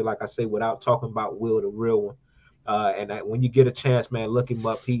that story, like I say, without talking about Will, the real one. When you get a chance, man, look him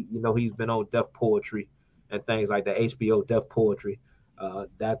up. He's been on Deaf Poetry and things like that, HBO Deaf Poetry.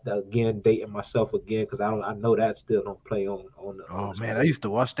 That again, dating myself again, because I know that still don't play on the. Oh man, I used to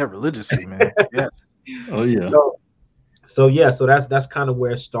watch that religiously, man. Yes. Oh yeah. So that's kind of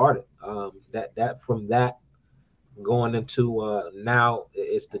where it started. That from that going into now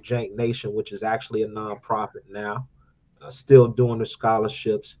it's the JANK Nation, which is actually a nonprofit now. Still doing the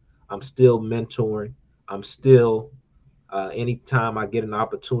scholarships. I'm still mentoring. I'm still anytime I get an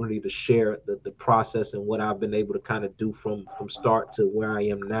opportunity to share the process and what I've been able to kind of do from start to where I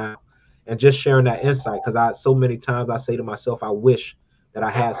am now, and just sharing that insight, because so many times I say to myself, I wish that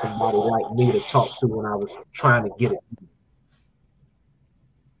I had somebody like me to talk to when I was trying to get it.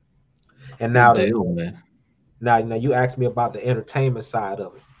 And now now you asked me about the entertainment side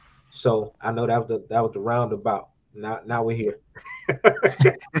of it, so I know that was the roundabout. Now we're here.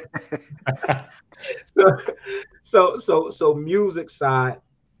 So music side,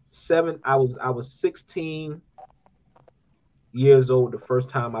 I was 16 years old the first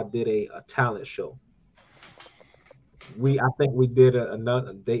time I did a talent show. I think we did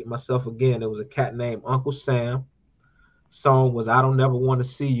another date myself again. There was a cat named Uncle Sam. Song was "I Don't Never Want to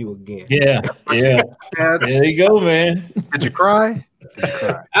See You Again." Yeah. There you go, man. Did you cry?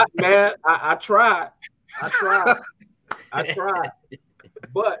 Man, I tried.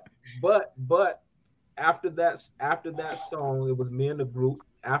 But after that song, it was me and the group.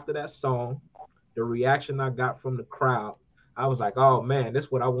 After that song, the reaction I got from the crowd, I was like, oh man, this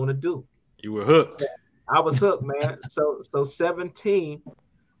is what I want to do. You were hooked. I was hooked, man. So 17,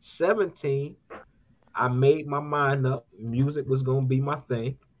 I made my mind up. Music was gonna be my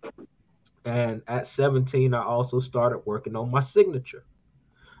thing. And at 17, I also started working on my signature.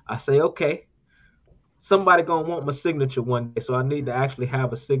 I say, okay, somebody gonna want my signature one day, so I need to actually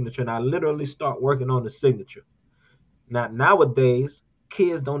have a signature. And I literally start working on the signature. Now, nowadays,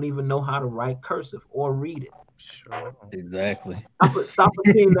 kids don't even know how to write cursive or read it. Sure. Exactly. Stop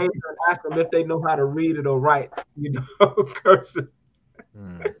a teenager and ask them if they know how to read it or write, cursive.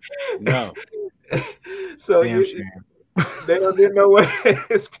 No. So they don't even know what it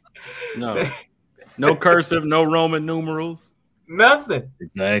is. No cursive, no Roman numerals. Nothing.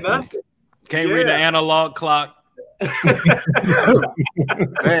 Exactly. Nothing. Can't read an analog clock.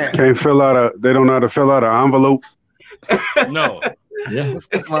 Can't fill out they don't know how to fill out an envelope. No. Yeah. What's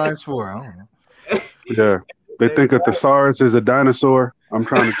this lines for? I don't know. Yeah. They think a thesaurus is a dinosaur. I'm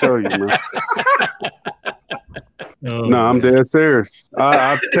trying to tell you, man. I'm dead serious.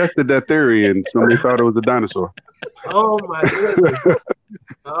 I tested that theory and somebody thought it was a dinosaur. Oh my goodness.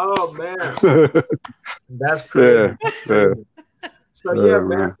 Oh man. That's crazy. Yeah. So yeah,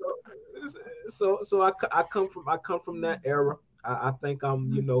 man. So I come from that era. I think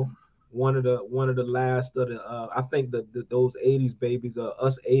I'm, one of the last of the I think those 80s babies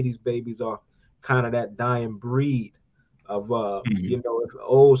us 80s babies are kind of that dying breed of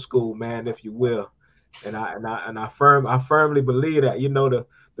old school, man, if you will. And I firmly believe that,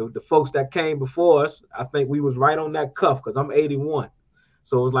 the folks that came before us, I think we was right on that cuff, because I'm 81.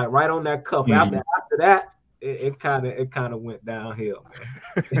 So it was like right on that cuff. After that, it kind of went downhill,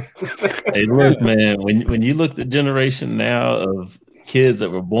 man. Hey, look, man, when you look at the generation now of kids that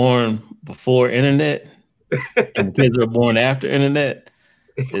were born before internet and the kids that were born after internet,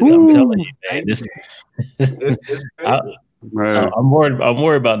 I'm telling you, man, this It's I, crazy. Man, I'm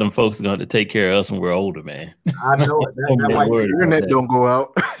worried about them folks going to take care of us when we're older, man. I know it. I'm That's why worried The about internet that. don't go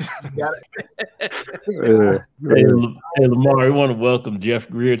out. you got it. yeah, Hey, yeah. hey, Lamar, we want to welcome Jeff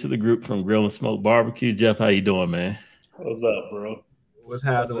Greer to the group from Grill and Smoke Barbecue. Jeff, how you doing, man? What's up, bro? What's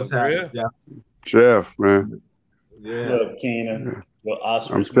happening? What's What's up, happening? Grill? Yeah, Jeff, man, yeah. Look, Keenan, little I'm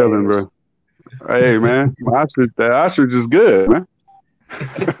ostrich telling, layers. bro. Hey, man, that ostrich is good, man.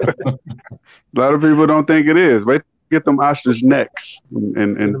 A lot of people don't think it is. Wait, get them ostrich necks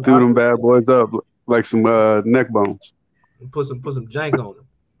and threw them bad boys up like some neck bones. Put some jank on them.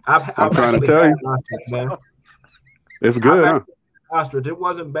 I've I'm trying to actually tell had you, an ostrich, man. it's I've good, huh? actually had an ostrich. It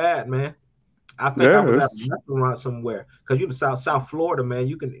wasn't bad, man. I think I Yeah, was at a restaurant somewhere, because you in South Florida, man.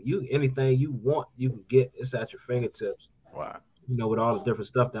 You anything you want, you can get. It's at your fingertips. Wow. With all the different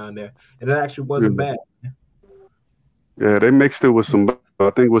stuff down there, and it actually wasn't bad. yeah. They mixed it with I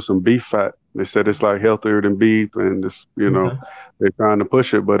think, with some beef fat. They said it's like healthier than beef, and it's, Okay. they're trying to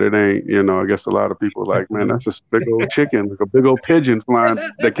push it, but it ain't. I guess a lot of people are like, man, that's a big old chicken, like a big old pigeon flying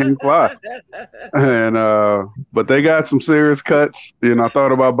that can't fly. And but they got some serious cuts. I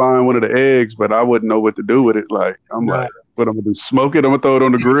thought about buying one of the eggs, but I wouldn't know what to do with it. Like, I'm Right. like, what I'm gonna do? Smoke it? I'm gonna throw it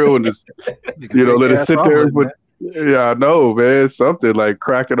on the grill and just let it Big-ass sit there omelet, for. man. Yeah, I know, man. Something like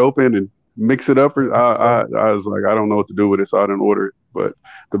crack it open and mix it up. I was like, I don't know what to do with it, so I didn't order it. But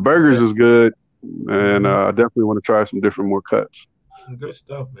the burgers is good, and I definitely want to try some more cuts. Good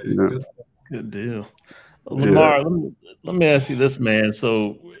stuff, man. Yeah. Good stuff. Good deal. Yeah. Lamar, let me ask you this, man.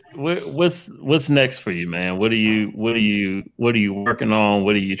 So, what's next for you, man? What are you working on?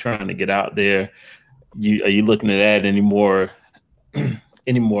 What are you trying to get out there? Are you looking to add any more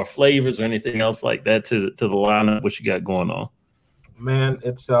any more flavors or anything else like that to the lineup? What you got going on? Man,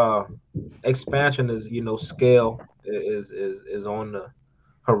 it's expansion is, scale is on the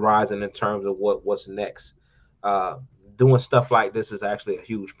horizon in terms of what's next. Uh, Doing stuff like this is actually a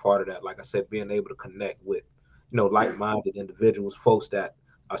huge part of that. Like I said, being able to connect with, like-minded individuals, folks that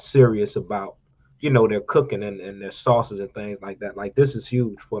are serious about, their cooking and their sauces and things like that. Like, this is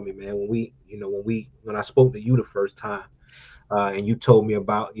huge for me, man. When I spoke to you the first time, and you told me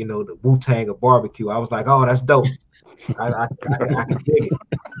about, the Wu-Tang of barbecue, I was like, oh, that's dope. I can dig it,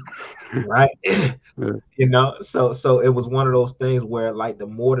 right? So it was one of those things where, like, the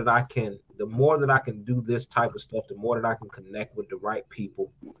more that I can do this type of stuff, the more that I can connect with the right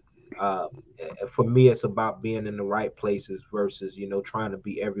people. For me, it's about being in the right places versus, trying to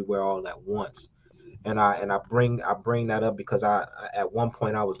be everywhere all at once. And I bring that up because I at one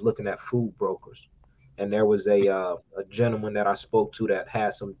point I was looking at food brokers, and there was a gentleman that I spoke to that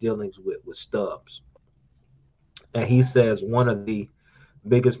had some dealings with Stubbs, and he says one of the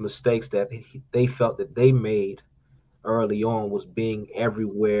biggest mistakes that they felt that they made early on was being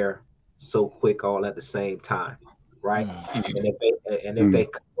everywhere so quick all at the same time, right? And if they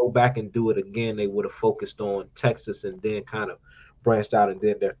could go back and do it again, they would have focused on Texas and then kind of branched out and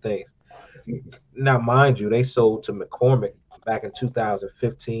did their things. Now, mind you, they sold to McCormick back in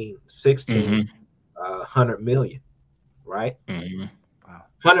 2015, 16, 100 million, right?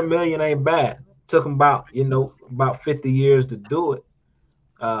 100 million ain't bad. Took them about 50 years to do it.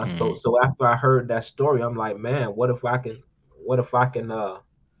 So after I heard that story, I'm like, man, what if I can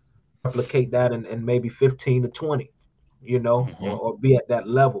replicate that in maybe 15 to 20, or be at that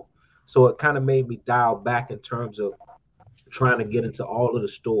level. So it kind of made me dial back in terms of trying to get into all of the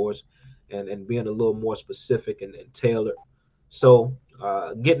stores and being a little more specific and tailored. So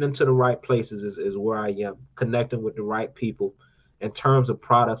getting into the right places is where I am, connecting with the right people. In terms of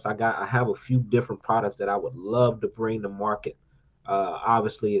products, I have a few different products that I would love to bring to market.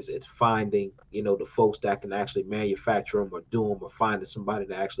 Obviously, it's finding the folks that can actually manufacture them or do them, or finding somebody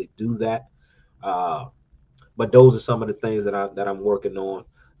to actually do that. Uh, but those are some of the things that I'm working on.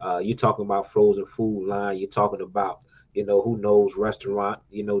 You're talking about frozen food line. You're talking about who knows restaurant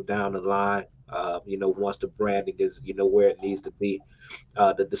down the line. Once the branding is where it needs to be.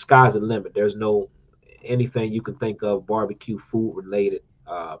 The sky's the limit. There's no anything you can think of barbecue food related.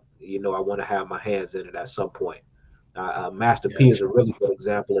 I want to have my hands in it at some point. Master P is a really good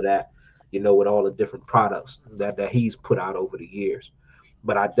example of that. with all the different products that he's put out over the years.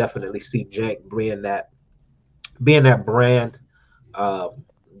 But I definitely see Jank being that brand,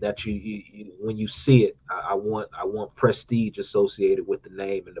 that when you see it, I want prestige associated with the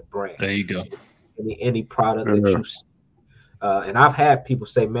name and the brand. There you go. So any product that Yeah. you see, and I've had people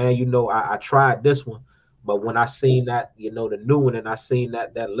say, man, I tried this one, but when I seen that, the new one, and I seen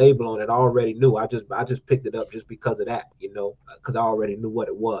that label on it, I already knew. I just picked it up just because of that, because I already knew what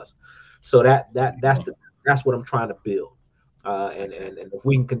it was. So that's what I'm trying to build. And if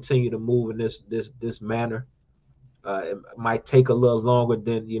we can continue to move in this manner, it might take a little longer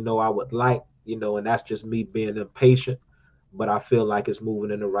than I would like, and that's just me being impatient. But I feel like it's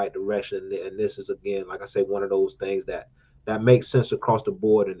moving in the right direction, and this is, again, like I say, one of those things that makes sense across the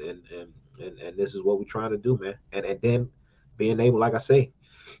board, and this is what we're trying to do, man. And then being able, like I say,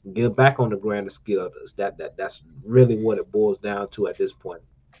 give back on the grander scale. That's really what it boils down to at this point.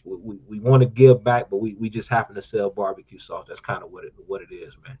 We want to give back, but we just happen to sell barbecue sauce. That's kind of what it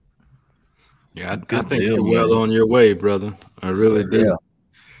is, man. Yeah, I Good think deal, you're well man. on your way, brother. I really do. Yeah.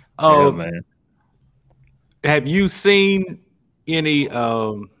 Oh, Yeah, man. have you seen any?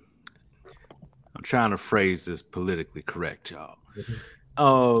 I'm trying to phrase this politically correct, y'all.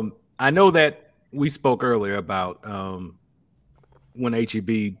 I know that we spoke earlier about when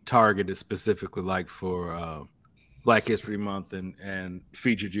HEB targeted specifically like for Black History Month and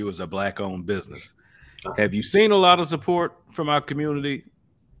featured you as a Black-owned business. Have you seen a lot of support from our community,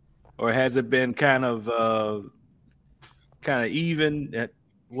 or has it been kind of even?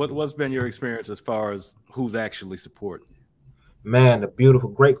 What's been your experience as far as who's actually supporting? Man,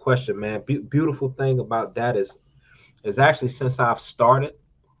 great question, man. Beautiful thing about that is actually, since I've started,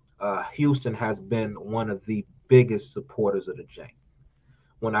 Houston has been one of the biggest supporters of the Jank.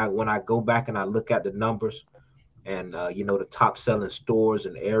 When I go back and I look at the numbers, and the top selling stores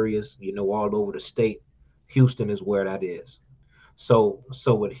and areas, all over the state, Houston is where that is. So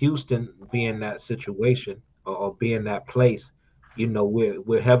with Houston being that situation, or being that place,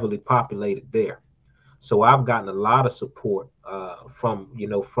 we're heavily populated there. So I've gotten a lot of support,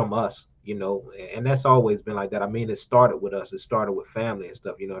 from us, and that's always been like that. I mean, it started with us. It started with family and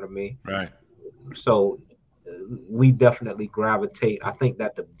stuff. You know what I mean? Right. So we definitely gravitate. I think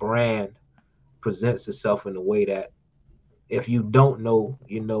that the brand presents itself in a way that, if you don't know,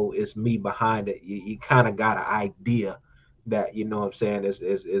 it's me behind it. You kind of got an idea that, what I'm saying,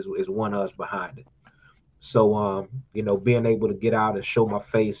 is one of us behind it. So being able to get out and show my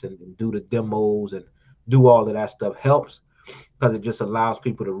face and do the demos and do all of that stuff helps, because it just allows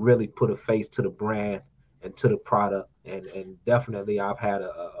people to really put a face to the brand and to the product. And definitely I've had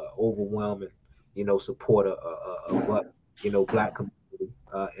a overwhelming, support of what, Black community,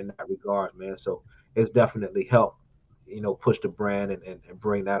 in that regard, man. So it's definitely helped, push the brand and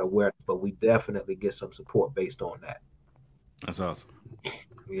bring that awareness. But we definitely get some support based on that. That's awesome.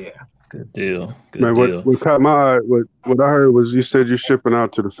 Yeah. Good deal. Good Man, deal. what caught my eye, what I heard was you said you're shipping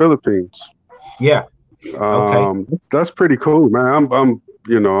out to the Philippines. Yeah. Okay. That's pretty cool, man. I'm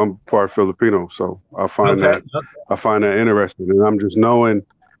part Filipino, so I find Okay. that interesting, and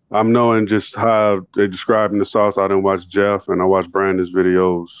I'm knowing just how they describing the sauce. I didn't watch Jeff, and I watched Brandon's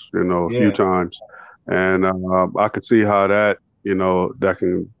videos, a few Yeah. times, and I could see how that that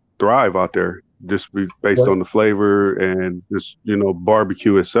can thrive out there, just based Well, on the flavor and just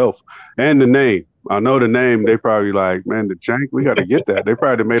barbecue itself and the name. I know the name. They probably like, man, the Jank. We got to get that. They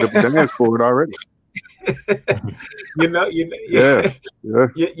probably made up a dance for it already. Yeah.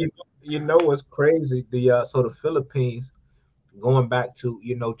 Yeah, yeah. What's crazy? So the Philippines, going back to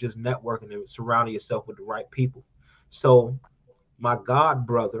just networking and surrounding yourself with the right people. So my god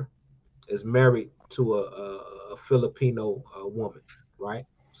brother is married to a Filipino woman, right?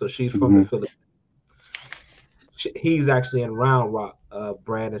 So she's from the Mhm. Philippines. He's actually in Round Rock,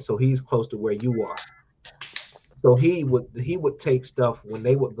 Brandon. So he's close to where you are. So he would take stuff when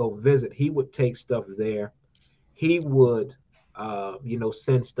they would go visit. He would take stuff there. He would,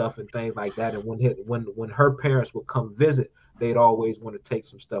 send stuff and things like that. And when her parents would come visit, they'd always want to take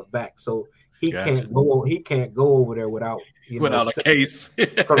some stuff back. So he Gotcha. can't go over there without Without a case.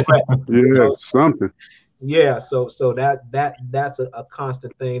 correct. Yeah, something. Yeah, so that's a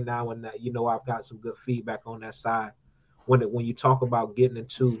constant thing now, and that I've got some good feedback on that side. When you talk about getting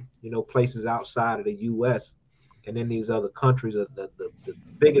into places outside of the U.S. and in these other countries, the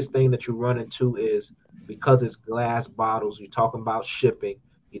biggest thing that you run into is, because it's glass bottles. You're talking about shipping.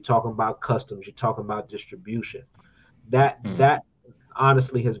 You're talking about customs. You're talking about distribution. That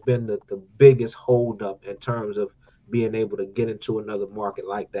honestly has been the biggest holdup in terms of being able to get into another market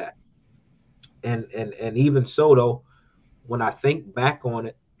like that. And even so, though, when I think back on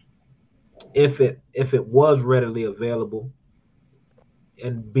it, if it was readily available,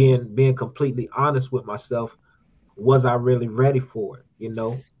 and being completely honest with myself, was I really ready for it?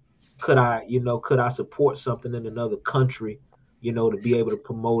 Could I support something in another country, to be able to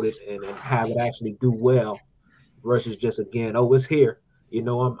promote it and have it actually do well versus just, again, oh, it's here,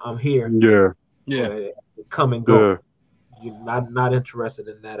 I'm here, Yeah. Yeah. come and go. Yeah. You're not interested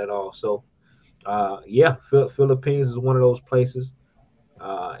in that at all. So yeah, Philippines is one of those places.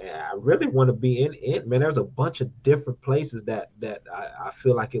 And I really want to be in. Man, there's a bunch of different places that I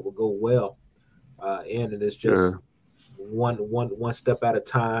feel like it will go well in, and it's Yeah. just one step at a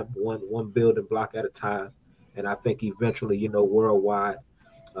time, one building block at a time. And I think eventually, worldwide,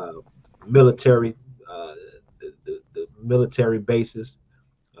 uh, military, the military bases,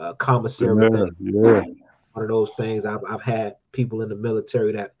 commissary Yeah. thing, Yeah. one of those things. I've had people in the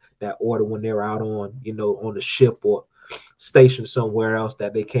military that order when they're out on, on the ship or stationed somewhere else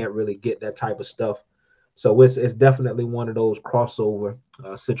that they can't really get that type of stuff. So it's definitely one of those crossover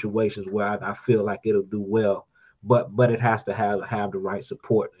situations where I feel like it'll do well, but it has to have the right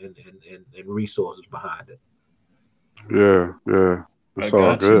support and resources behind it. Yeah. Yeah. I It's all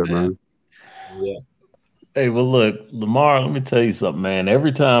got you, good, man. man. Yeah. Hey, well, look, Lamar, let me tell you something, man.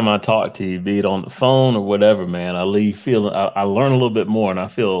 Every time I talk to you, be it on the phone or whatever, man, I leave feeling, I learn a little bit more, and I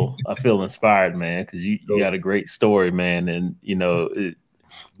feel inspired, man, because you So got a great story, man, and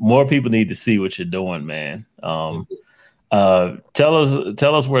more people need to see what you're doing, man. Tell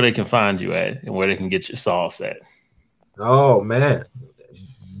us where they can find you at and where they can get your sauce at. oh man,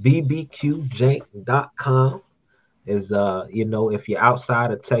 bbqjank.com is if you're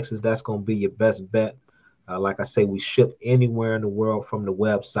outside of Texas, that's gonna be your best bet. Like I say, we ship anywhere in the world from the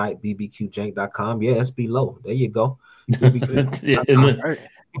website bbqjank.com. Yeah, it's below. There you go. Yeah, bbq.com. Right.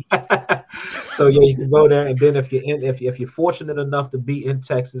 So yeah, you can go there, and then if you're fortunate enough to be in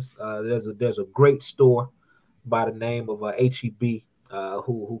Texas, there's a great store by the name of HEB,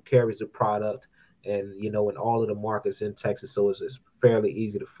 who carries the product, and in all of the markets in Texas, so it's fairly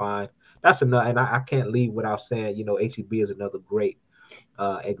easy to find. That's enough, and I can't leave without saying, HEB is another great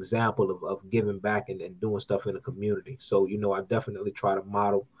example of giving back and doing stuff in the community. So I definitely try to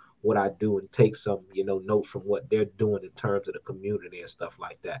model what I do and take some notes from what they're doing in terms of the community and stuff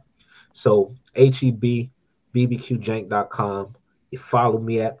like that. So HEB, bbqjank.com. You follow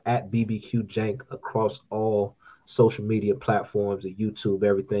me at bbqjank across all social media platforms, the YouTube,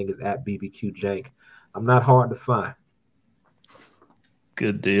 everything is at bbqjank. I'm not hard to find.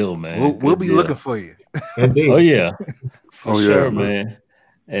 good deal, man. We'll Good be deal. looking for you. Indeed. Oh yeah, for Oh yeah, sure, man. man.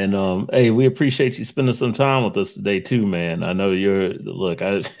 And hey, we appreciate you spending some time with us today too, man. I know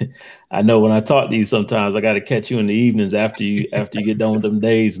I know when I talk to you sometimes I got to catch you in the evenings after you get done with them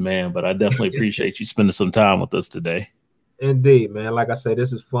days, man. But I definitely appreciate you spending some time with us today. Indeed, man. Like I said,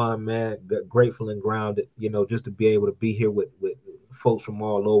 this is fun, man. Grateful and grounded, just to be able to be here with folks from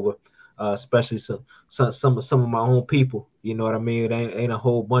all over, especially some of my own people. You know what I mean? It ain't a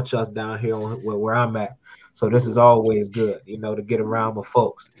whole bunch of us down here where I'm at. So this is always good, to get around with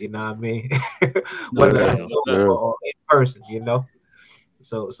folks. You know what I mean? Whether Yeah. that's Zoom Yeah. or in person.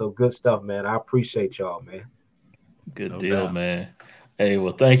 So good stuff, man. I appreciate y'all, man. Good No deal, doubt. man. Hey,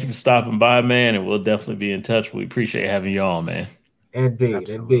 well, thank you for stopping by, man, and we'll definitely be in touch. We appreciate having you on, man. Indeed,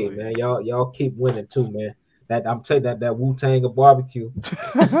 Absolutely. man. Y'all keep winning too, man. That I'm telling you, that Wu-Tang of barbecue.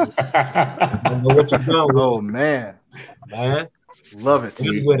 I don't know what you're doing with, Oh man, man. love it.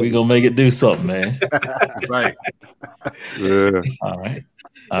 we gonna make it do something, man. That's right. Yeah. All right.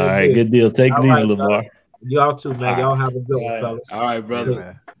 Indeed. Good deal. Take All it easy, right, Lamar. y'all too, man. All Y'all right. have a good one, Right. fellas. All right, Yeah, brother.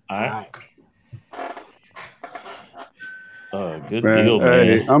 man. All All right. right. Good Man. deal,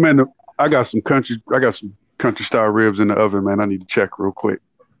 Hey, man. I got some country style ribs in the oven, man. I need to check real quick.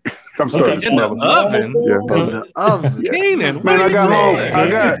 I'm starting to Okay. In the smell them. oven. Yeah. In Hold the on. oven. Keenan, what Man, are I you got home. doing?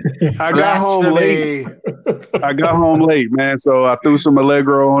 I got home late. Blasphemy. I got home late, man. So I threw some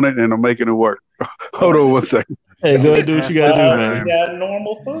Allegro on it and I'm making it work. Hold on one second. Hey, go ahead and do what you gotta do, man. You got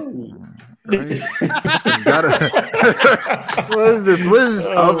normal food. Right? What is this? What is this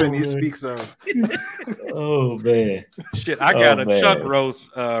oven he man. speaks of? Oh man. Shit, I got Oh, a man. chuck roast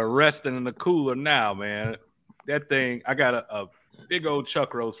resting in the cooler now, man. That thing, I got a big old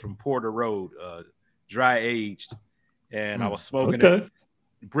chuck roast from Porter Road, dry aged, and I was smoking Okay. it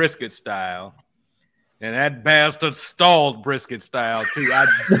brisket style. And that bastard stalled brisket style too. I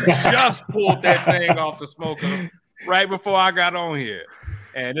just pulled that thing off the smoker right before I got on here.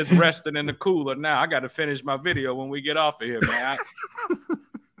 And it's resting in the cooler now. I got to finish my video when we get off of here, man.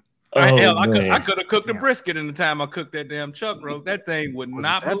 I could have cooked a brisket in the time I cooked that damn chuck roast. That thing would Was it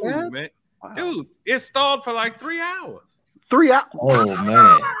not that move, bad? man. Wow. Dude, it stalled for like 3 hours. 3 hours. Oh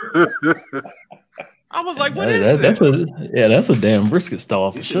man, I was like, what is this? That's a damn brisket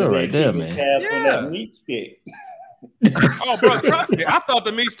stall for You sure, right there, man. On that meat stick. Oh, bro, trust me. I thought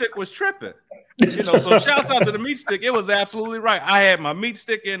the meat stick was tripping. You know, so shouts out to the meat stick. It was absolutely right. I had my meat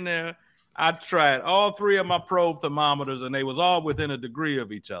stick in there. I tried all 3 of my probe thermometers, and they was all within a degree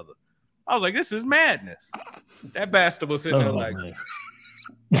of each other. I was like, this is madness. That bastard was sitting there like,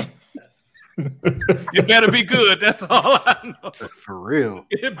 you better be good. That's all I know. For real.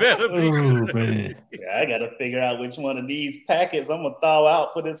 It better be good. Man. Yeah, I got to figure out which one of these packets I'm going to thaw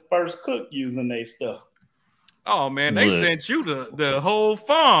out for this first cook using their stuff. Oh, man, they sent you the whole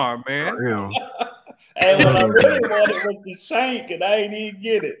farm, man. For real. And what I really wanted was the shank, and I ain't even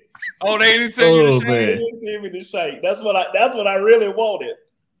get it. Oh, they didn't send you the shank? They didn't send me the shank. That's what I really wanted.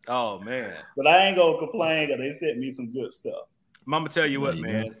 Oh, man. But I ain't going to complain because they sent me some good stuff. Mama tell you what,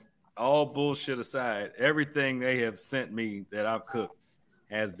 man. All bullshit aside, everything they have sent me that I've cooked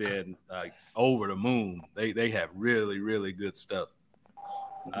has been like over the moon. They have really, really good stuff.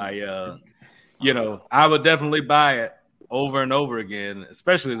 I would definitely buy it over and over again,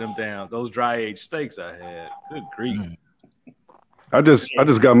 especially those dry aged steaks I had. Good grief. I just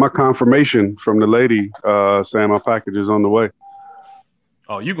got my confirmation from the lady saying my package is on the way.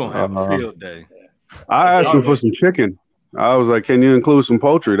 Oh, you're gonna have a field day. I asked him for some chicken. I was like, can you include some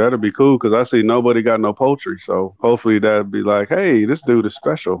poultry? That'd be cool because I see nobody got no poultry. So hopefully that'd be like, hey, this dude is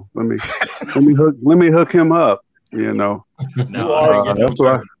special. Let me hook him up. You know, that's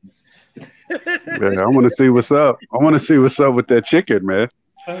why. Yeah, I want to see what's up. I want to see what's up with that chicken, man.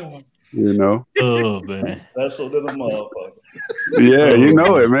 You know. Oh man, special to the motherfucker. Yeah, you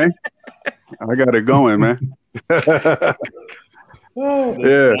know it, man. I got it going, man.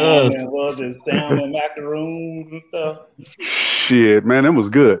 The salmon macaroons and stuff. Shit, man, it was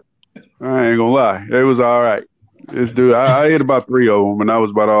good. I ain't gonna lie, it was all right. This dude, I ate about 3 of them, and that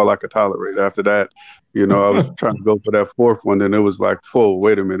was about all I could tolerate. After that, I was trying to go for that 4th one, and it was like, "Whoa,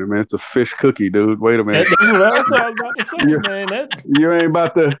 wait a minute, man! It's a fish cookie, dude. Wait a minute." That's what I was about to say, man. You ain't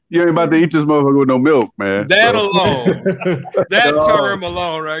about to eat this motherfucker with no milk, man. That alone, that term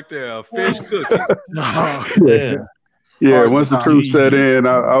alone, right there, a fish cookie. Yeah, once the truth set in,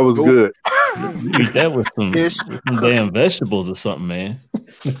 I was good. That was some damn vegetables or something, man.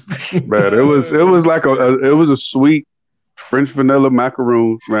 Man, it was like it was a sweet French vanilla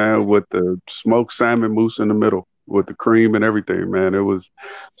macaroon, man, with the smoked salmon mousse in the middle with the cream and everything, man. It was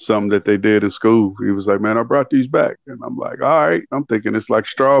something that they did in school. He was like, man, I brought these back. And I'm like, all right. I'm thinking it's like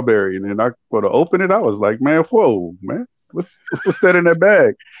strawberry. And then to open it, I was like, man, whoa, man, what's that in that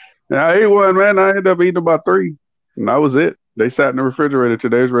bag? And I ate one, man. I ended up eating about 3. And that was it. They sat in the refrigerator till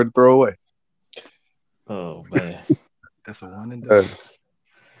they was ready to throw away. Oh man, that's a one and done.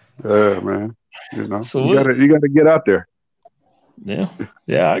 Yeah, man. So you gotta get out there. Yeah,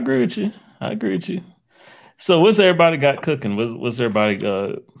 I agree with you. So what's everybody got cooking? What's everybody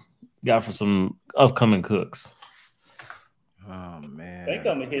got for some upcoming cooks? Oh man, I think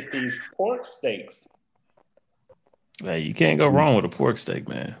I'm gonna hit these pork steaks. Hey, you can't go wrong with a pork steak,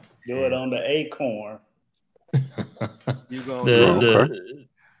 man. Do it on the acorn. You gonna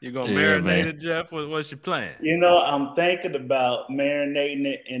marinate it, Jeff? What's your plan? I'm thinking about marinating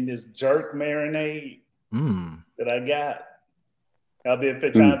it in this jerk marinade that I got. I've been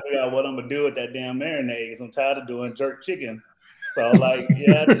trying to figure out what I'm gonna do with that damn marinade because I'm tired of doing jerk chicken. So I'm like,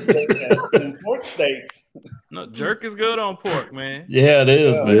 some pork steaks. No, jerk is good on pork, man. Yeah, it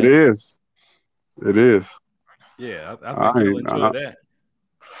is, man. It is. Yeah, I think you'll enjoy that.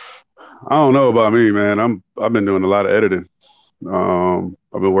 I don't know about me, man. I've been doing a lot of editing.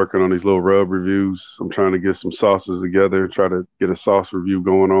 I've been working on these little rub reviews. I'm trying to get some sauces together, try to get a sauce review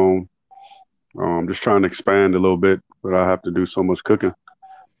going on. Just trying to expand a little bit, but I have to do so much cooking.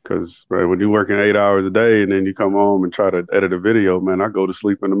 Because when you're working 8 hours a day and then you come home and try to edit a video, man, I go to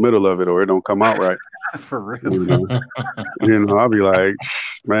sleep in the middle of it or it don't come out right. For real. I'll be like,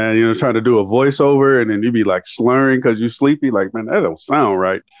 man, trying to do a voiceover and then you be like slurring because you sleepy. Like, man, that don't sound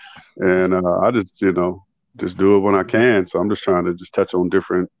right. And I just do it when I can. So I'm just trying to touch on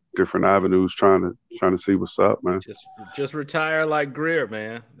different avenues, trying to see what's up, man. Just retire like Greer,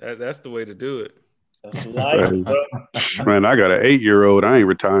 man. That's the way to do it. That's life, bro. Man, I got an 8-year-old. I ain't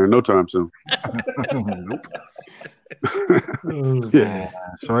retiring no time soon. Nope. Yeah.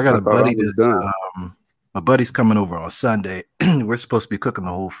 So I got a buddy my buddy's coming over on Sunday. We're supposed to be cooking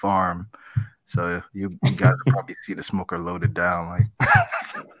the whole farm. So you guys will probably see the smoker loaded down like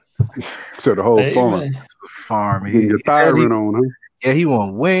so the whole farm. The farm. You're tiring on, huh? Yeah, he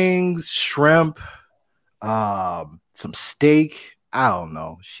want wings, shrimp, some steak. I don't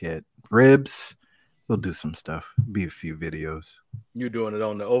know, shit, ribs. We'll do some stuff. Be a few videos. You doing it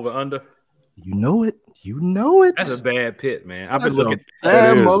on the over under? You know it. You know it. That's a bad pit, man. I've been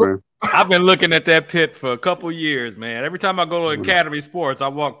looking at that pit for a couple years, man. Every time I go to Academy Sports, I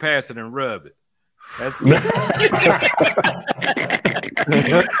walk past it and rub it. That's man.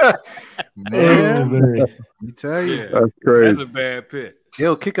 Let me tell you, that's crazy. That's a bad pit.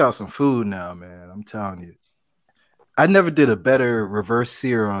 He'll kick out some food now, man. I'm telling you. I never did a better reverse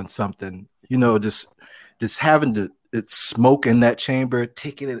sear on something. You know, just having it smoke in that chamber,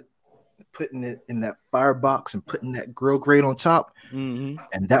 taking it, putting it in that firebox, and putting that grill grate on top, and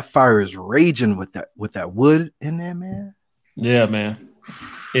that fire is raging with that wood in there, man. Yeah, man.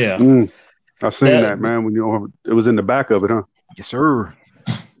 Yeah, I've seen that, man. When it was in the back of it, huh? Yes, sir.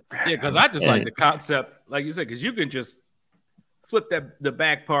 Yeah, because I just like the concept, like you said, because you can just flip the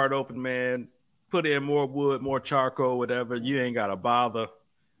back part open, man. Put in more wood, more charcoal, whatever. You ain't gotta bother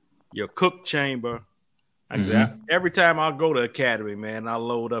your cook chamber. Like I said, every time I go to Academy, man, I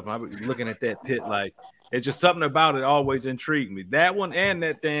load up. I'm looking at that pit, like it's just something about it always intrigued me. That one and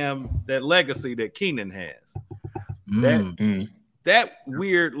that legacy that Keenan has. That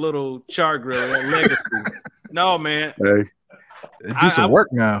weird little char grill, that legacy. No, man. Hey. Do some work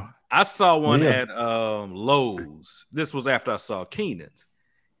now. I saw one at Lowe's. This was after I saw Keenan's.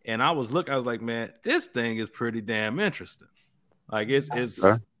 And I was like, man, this thing is pretty damn interesting. Like it's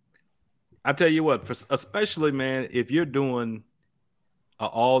I tell you what, especially, man, if you're doing an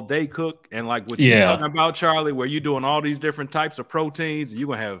all-day cook and like what you're talking about, Charlie, where you're doing all these different types of proteins, you're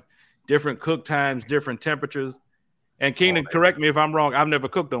going to have different cook times, different temperatures. And Keenan, correct me if I'm wrong. I've never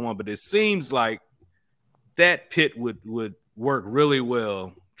cooked on one, but it seems like that pit would work really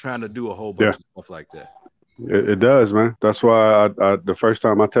well trying to do a whole bunch of stuff like that. It does, man. That's why I the first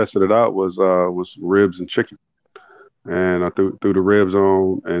time I tested it out was ribs and chicken, and I threw the ribs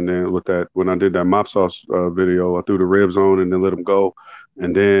on, and then when I did that mop sauce video, I threw the ribs on and then let them go,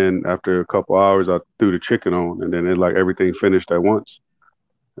 and then after a couple hours, I threw the chicken on, and then everything finished at once,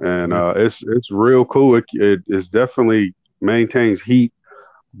 and it's real cool. It's definitely maintains heat.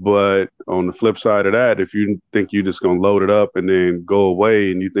 But on the flip side of that, if you think you're just going to load it up and then go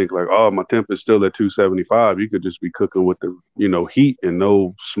away and you think like, oh, my temp is still at 275, you could just be cooking with the, heat and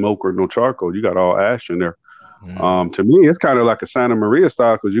no smoke or no charcoal. You got all ash in there. To me, it's kind of like a Santa Maria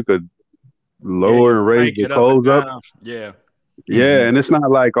style because you could lower and raise the coals up. Yeah. Yeah. And it's not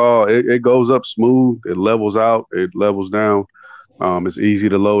like, it goes up smooth. It levels out. It levels down. It's easy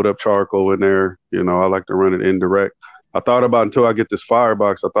to load up charcoal in there. I like to run it indirect. I thought about until I get this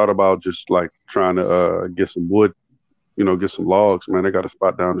firebox, I thought about just like trying to get some wood, get some logs, man. They got a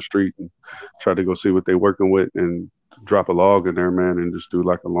spot down the street and try to go see what they're working with and drop a log in there, man, and just do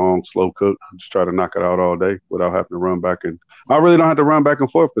like a long, slow cook. Just try to knock it out all day without having to run back. And I really don't have to run back and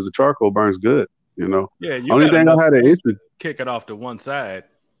forth because the charcoal burns good, Yeah. Only thing I had to issue. Kick it off to one side.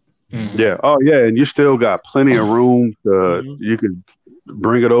 Yeah. Oh, yeah. And you still got plenty of room you could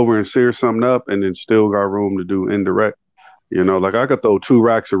bring it over and sear something up and then still got room to do indirect. Like I could throw 2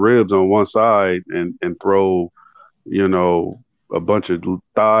 racks of ribs on one side and throw, a bunch of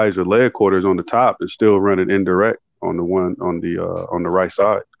thighs or leg quarters on the top and still run it indirect on the one on the right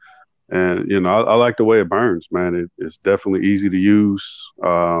side. And, I like the way it burns, man. It's definitely easy to use.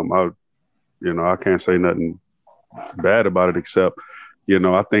 I can't say nothing bad about it except,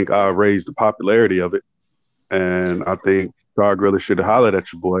 I think I raised the popularity of it. And I think Char Griller should have hollered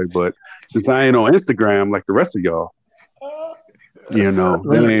at your boy. But since I ain't on Instagram like the rest of y'all, they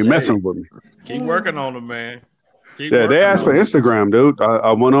ain't messing with me. Keep working on them, man. They asked for Instagram, dude.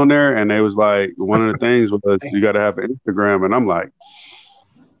 I went on there and they was like, one of the things was you got to have an Instagram. And I'm like,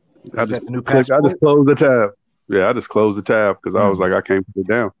 I just closed the tab. Yeah, I just closed the tab because I was like, I can't put it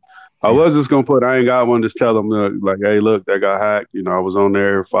down. I was just going to I ain't got one, just tell them like, hey, look, that got hacked. I was on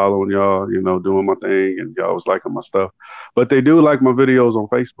there following y'all, doing my thing and y'all was liking my stuff. But they do like my videos on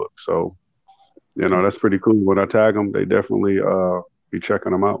Facebook. So, that's pretty cool. When I tag them, they definitely be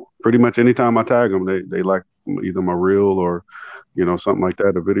checking them out. Pretty much anytime I tag them, they like either my reel or, something like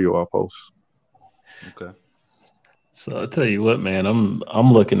that, a video I'll post. Okay. So I'll tell you what, man,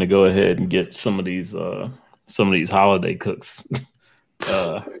 I'm looking to go ahead and get some of these holiday cooks.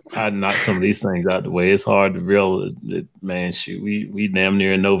 I knock some of these things out the way. It's hard to reel it, man. Shoot, we damn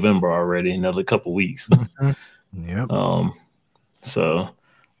near in November already, another couple weeks. Yep. So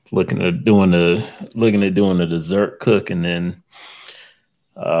looking at doing the dessert cook and then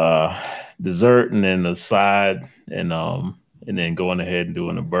dessert and then the side and then going ahead and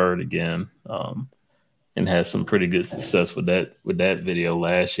doing a bird again. And had some pretty good success with that video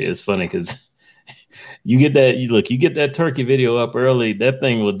last year. It's funny because You get that. You get that turkey video up early. That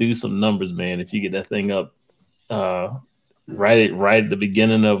thing will do some numbers, man. If you get that thing up, right at the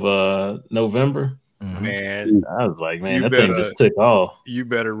beginning of November. Man, I was like, man, that thing just took off. You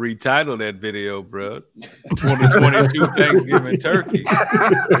better retitle that video, bro. 2022 Thanksgiving turkey.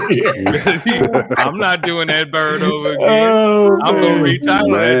 I'm not doing that bird over again. I'm gonna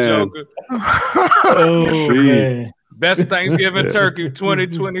retitle that joker. Man. Best Thanksgiving turkey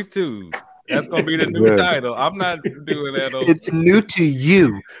 2022. That's gonna be the new title. I'm not doing that over. It's new to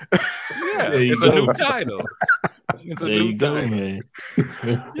you. Yeah, it's a new title. It's a new title. Man.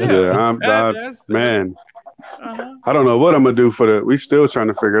 Man. I don't know what I'm gonna do for the. We still trying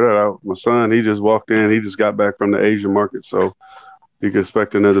to figure that out. My son, he just walked in. He just got back from the Asian market, so you can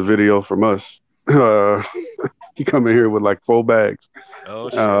expect another video from us. He come in here with like 4 bags. Oh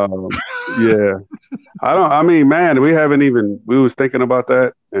shit. Yeah. I mean, man, we haven't even. We was thinking about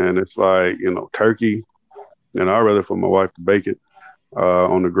that, and it's like, turkey. And I'd rather for my wife to bake it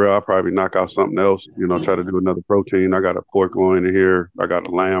on the grill. I'll probably knock out something else. Try to do another protein. I got a pork loin in here. I got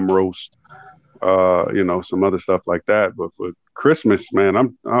a lamb roast. Some other stuff like that. But for Christmas, man,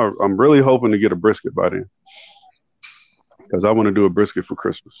 I'm really hoping to get a brisket by then, because I want to do a brisket for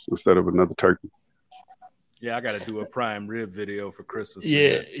Christmas instead of another turkey. Yeah, I got to do a prime rib video for Christmas.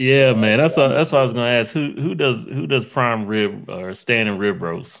 Yeah, man. That's what I was gonna ask. Who does prime rib or standing rib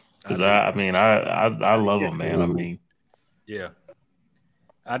roast? Because I love them, man. I mean, yeah,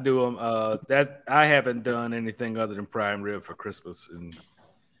 I do them. I haven't done anything other than prime rib for Christmas in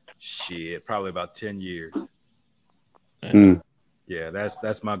probably about 10 years. Yeah,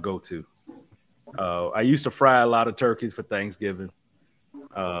 that's my go-to. I used to fry a lot of turkeys for Thanksgiving,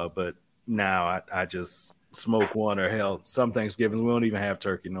 but now I just smoke one, or hell, some Thanksgivings we don't even have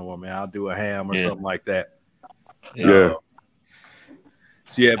turkey no more, man. I'll do a ham or something like that. Yeah.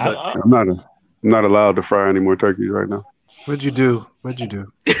 But I'm not allowed to fry any more turkeys right now. What'd you do? I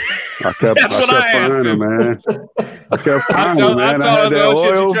kept frying them, man. I kept frying them, man. I had that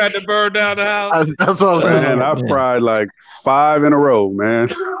oil. You tried to burn down the house. That's what I was saying. I fried like 5 in a row, man.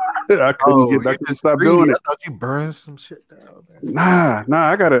 I couldn't stop doing it. I thought you burned some shit down, man. Nah.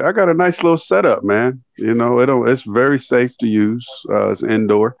 I got a nice little setup, man. It's very safe to use. It's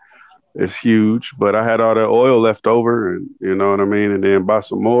indoor. It's huge, but I had all that oil left over, and you know what I mean. And then buy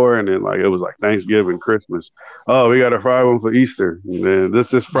some more, and then it was like Thanksgiving, Christmas. Oh, we got to fry one for Easter. And then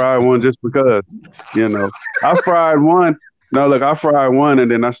this is fried one just because, I fried one. No, look, I fried one, and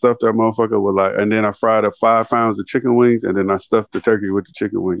then I stuffed that motherfucker with and then I fried up 5 pounds of chicken wings, and then I stuffed the turkey with the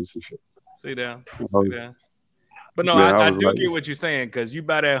chicken wings and shit. Sit down. But no, I do get what you're saying, because you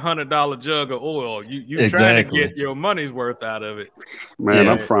buy that $100 jug of oil, you trying to get your money's worth out of it. Man,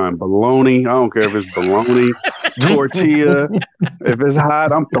 I'm frying bologna. I don't care if it's bologna, tortilla. If it's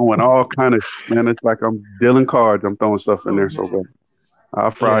hot, I'm throwing all kind of shit. Man, it's like I'm dealing cards. I'm throwing stuff in there so bad.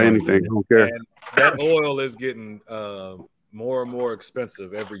 I'll fry anything. I don't care. And that oil is getting more and more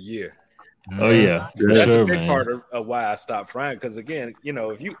expensive every year. Oh yeah, that's a big part of why I stopped frying. Because again,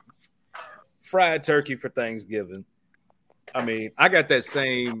 if you fried turkey for Thanksgiving, I mean, I got that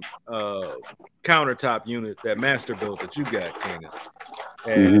same countertop unit that Master built that you got, Kenan,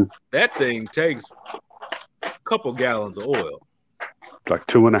 and that thing takes a couple gallons of oil, like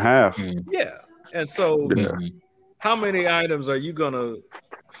 2.5. Yeah, and so how many items are you gonna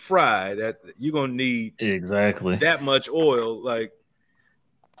fry that you're gonna need exactly that much oil? Like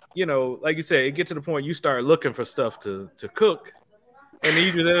you said, it gets to the point you start looking for stuff to cook, and then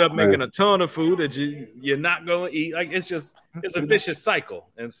you just end up making a ton of food that you're not gonna eat. Like it's a vicious cycle,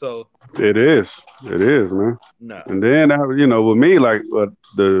 and so it is, man. No, and then with me, like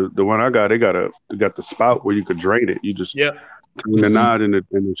the one I got, they got the spout where you could drain it. You just turn the knob and it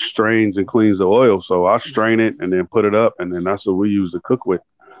strains and cleans the oil. So I strain it and then put it up, and then that's what we use to cook with.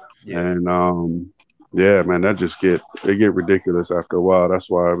 Yeah. And man, that get ridiculous after a while. That's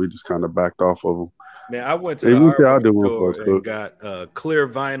why we just kind of backed off of them. Man, I went to the hardware store and got clear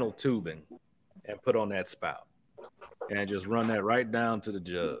vinyl tubing and put on that spout, and just run that right down to the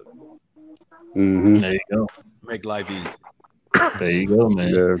jug. There you go. Make life easy. There you go,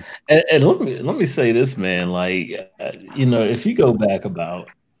 man. Yeah. And let me say this, man. Like, if you go back about,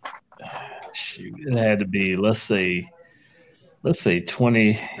 it had to be let's say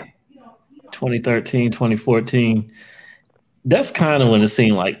 2013, 2014. That's kind of when it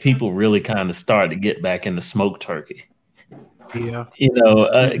seemed like people really kind of started to get back into smoked turkey. Yeah. You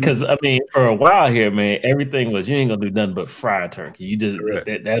know, because I mean, for a while here, man, everything was you ain't gonna do nothing but fry turkey. You just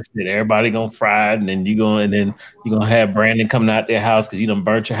that's it. Everybody gonna fry it, and then you gonna have Brandon coming out their house because you done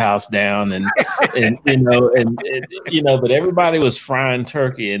burnt your house down, and you know, but everybody was frying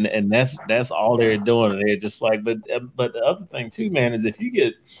turkey, and that's all they're doing. And they're just like, but the other thing too, man, is if you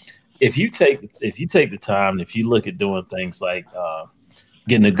take the time, if you look at doing things like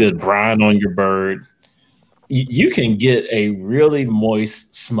getting a good brine on your bird. You can get a really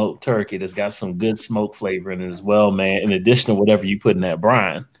moist smoked turkey that's got some good smoke flavor in it as well, man. In addition to whatever you put in that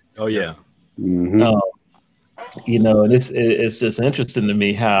brine. Oh yeah. Mm-hmm. You know, and it's just interesting to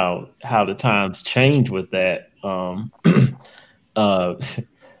me how the times change with that.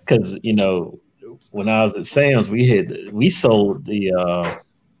 Because you know, when I was at Sam's, we sold a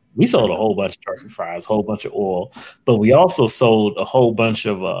whole bunch of turkey fries, a whole bunch of oil, but we also sold a whole bunch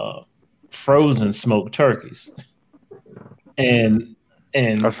of frozen smoked turkeys. And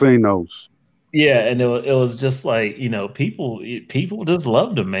I seen those. yeah, and it was just like, you know, people just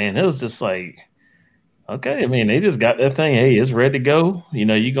loved them, man. It was just like, okay, I mean, they just got that thing. Hey, it's ready to go. You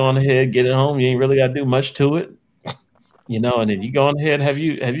know, you go on ahead, get it home. You ain't really got to do much to it, you know. And then you go on ahead, have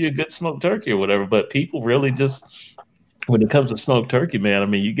you a good smoked turkey or whatever. But people really just, when it comes to smoked turkey, man, I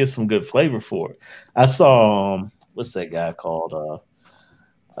mean, you get some good flavor for it. I saw what's that guy called?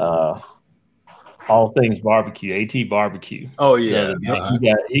 All things barbecue, AT barbecue. Oh yeah,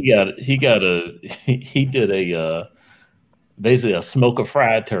 he did a basically a smoker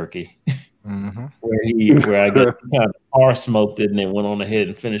fried turkey where I guess he kind of par smoked it and then went on ahead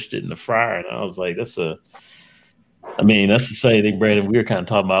and finished it in the fryer. And I was like, that's the same thing, Brandon. We were kind of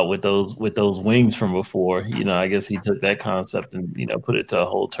talking about with those wings from before. You know, I guess he took that concept and put it to a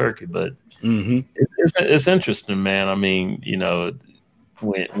whole turkey. But it's interesting, man. I mean, you know,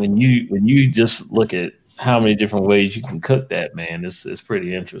 when you just look at how many different ways you can cook that, man, it's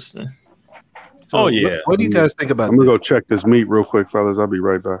pretty interesting. So what do you guys think about I'm gonna go check this meat real quick, fellas. I'll be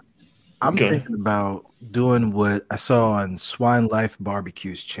right back. I'm thinking about doing what I saw on Swine Life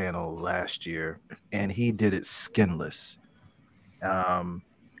Barbecue's channel last year, and he did it skinless. And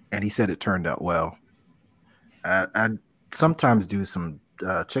he said it turned out well. I sometimes do some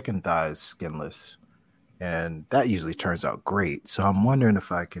chicken thighs skinless, and that usually turns out great. So I'm wondering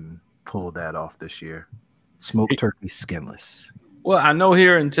if I can pull that off this year. Smoked turkey skinless. Well, I know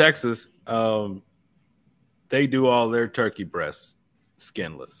here in Texas, they do all their turkey breasts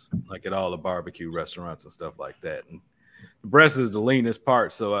skinless, like at all the barbecue restaurants and stuff like that. And the breast is the leanest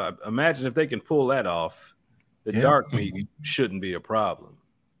part, so I imagine if they can pull that off, the dark meat shouldn't be a problem.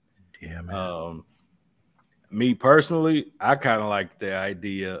 Yeah, man. Me personally, I kind of like the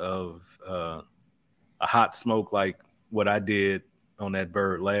idea of a hot smoke like what I did on that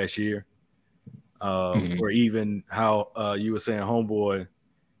bird last year. Or even how you were saying homeboy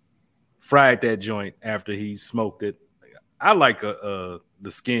fried that joint after he smoked it. I like the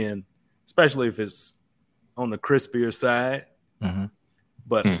skin, especially if it's on the crispier side.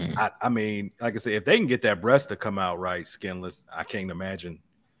 But I mean, like I said, if they can get that breast to come out right, skinless, I can't imagine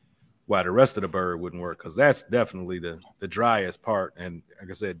why the rest of the bird wouldn't work, because that's definitely the driest part. And like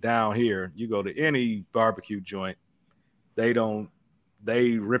I said, down here, you go to any barbecue joint, they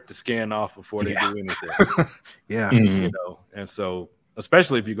rip the skin off before they do anything. You know, and so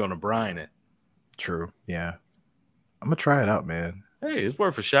especially if you're going to brine it. True. Yeah. I'm gonna try it out, man. Hey, it's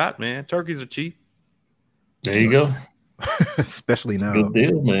worth a shot, man. Turkeys are cheap. There you go. Especially now. Good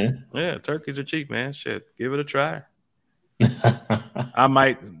deal, man. Yeah, turkeys are cheap, man. Shit, give it a try. I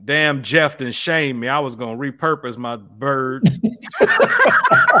might, damn, Jeff didn't shame me. I was gonna repurpose my bird.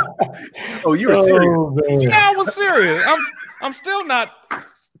 Oh, you were serious? Yeah, I was serious. I'm still not.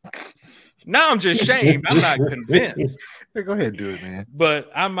 Now I'm just shamed. I'm not convinced. Hey, go ahead and do it, man.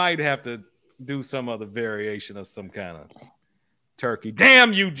 But I might have to do some other variation of some kind of turkey.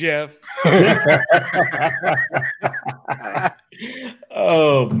 Damn you, Jeff.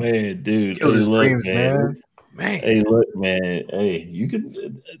 Oh man, dude. Kill his dreams, man. Hey, look, man. Hey, you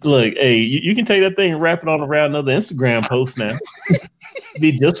can look. Hey, you can take that thing and wrap it on around another Instagram post now.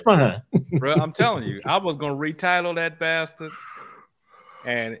 Be just fine, bro. I'm telling you, I was gonna retitle that bastard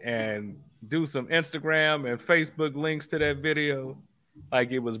and do some Instagram and Facebook links to that video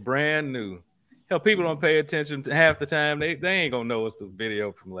like it was brand new. Hell, people don't pay attention to half the time. They ain't gonna know it's the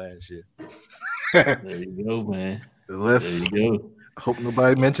video from last year. There you go, man. There you go. Hope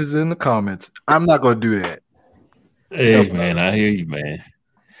nobody mentions it in the comments. I'm not gonna do that. Hey, man, I hear you, man.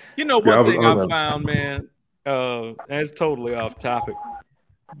 You know, one thing I found, man, and it's totally off topic,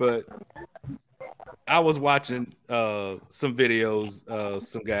 but I was watching some videos of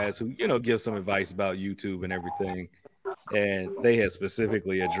some guys who, give some advice about YouTube and everything. and they had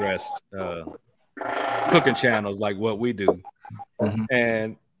specifically addressed cooking channels like what we do.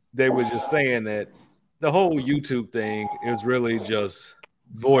 And they were just saying that the whole YouTube thing is really just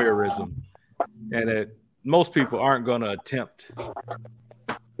voyeurism, and that most people aren't going to attempt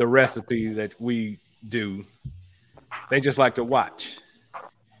the recipe that we do. They just like to watch.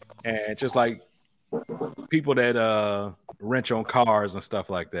 And just like people that wrench on cars and stuff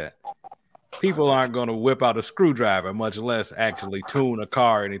like that, people aren't going to whip out a screwdriver, much less actually tune a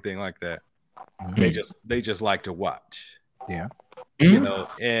car or anything like that. They just like to watch. Yeah. You know,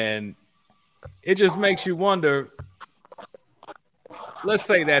 and it just makes you wonder, let's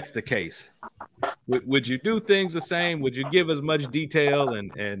say that's the case. Would you do things the same? Would you give as much detail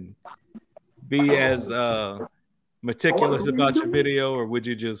and be as meticulous about your video, or would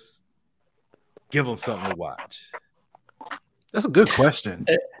you just give them something to watch? That's a good question.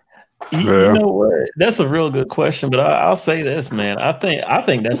 You know what? That's a real good question, but I'll say this, man. I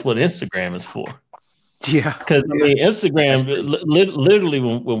think that's what Instagram is for. Yeah, because I mean, Instagram literally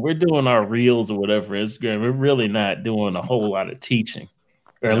when we're doing our reels or whatever, Instagram, we're really not doing a whole lot of teaching,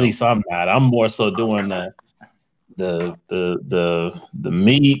 or at least I'm not. I'm more so doing the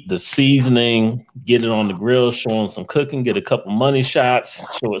meat, the seasoning, get it on the grill, showing some cooking, get a couple money shots,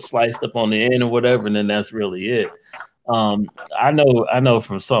 show it sliced up on the end or whatever, and then that's really it. I know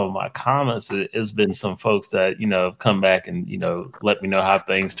from some of my comments, it's been some folks that, you know, have come back and, you know, let me know how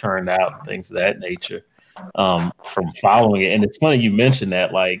things turned out and things of that nature, from following it. And it's funny you mentioned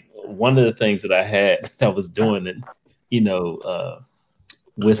that. Like, one of the things that I had that I was doing it, you know,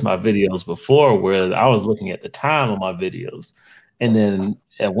 with my videos before, where I was looking at the time of my videos, and then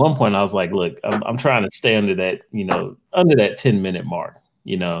at one point I was like, look, I'm trying to stay under that, you know, under that 10-minute mark,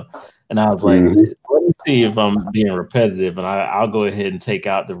 you know. And I was like, let me see if I'm being repetitive, and I'll go ahead and take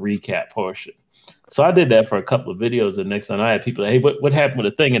out the recap portion. So I did that for a couple of videos, and next time I had people, hey, what happened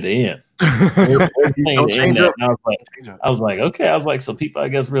with the thing at the end? Don't change up. I was like, okay. I was like, so people, I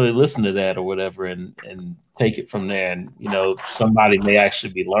guess, really listen to that or whatever, and take it from there. And, you know, somebody may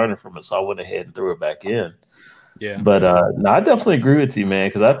actually be learning from it. So I went ahead and threw it back in. Yeah. But no, I definitely agree with you, man,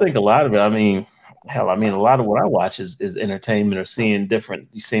 because I think a lot of it, I mean, hell, I mean, a lot of what I watch is entertainment, or seeing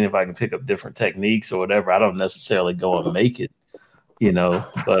if I can pick up different techniques or whatever. I don't necessarily go and make it, you know,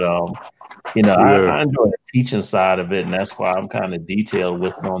 but you know, I enjoy the teaching side of it, and that's why I'm kind of detailed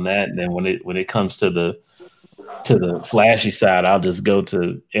with it on that. And then when it comes to the flashy side, I'll just go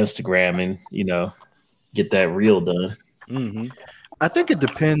to Instagram and, you know, get that reel done. I think it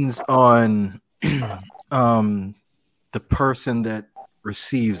depends on the person that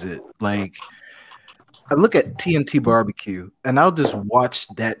receives it. Like, I look at TNT Barbecue and I'll just watch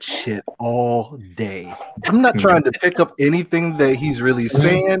that shit all day. I'm not trying to pick up anything that he's really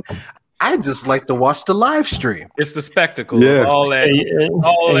saying. I just like to watch the live stream. It's the spectacle. Yeah. All that.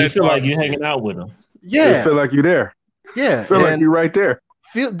 You feel like you're hanging out with them. Yeah. You feel like you're there. Yeah. Feel like you're right there.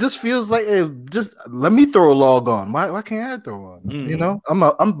 Feels like just let me throw a log on. Why can't I throw on? You know,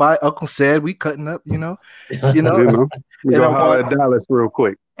 I'm by Uncle Sad. We cutting up. You know. We go holler at Dallas real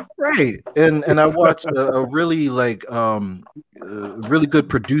quick. Right, and I watched a really like really good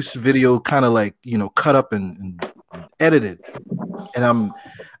produced video, kind of like, you know, cut up and edited, and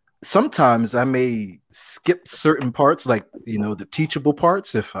sometimes I may skip certain parts, like, you know, the teachable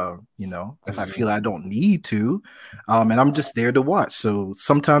parts, if you know, if I feel I don't need to, and I'm just there to watch. So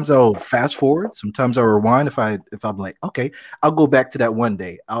sometimes I'll fast forward, sometimes I'll rewind if I'm like, okay, I'll go back to that one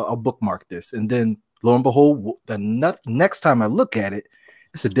day, I'll bookmark this, and then lo and behold, the next time I look at it,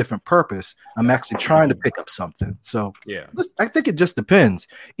 it's a different purpose. I'm actually trying to pick up something. So yeah, I think it just depends.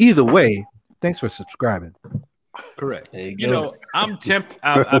 Either way, thanks for subscribing. Correct. You know, I'm tempted.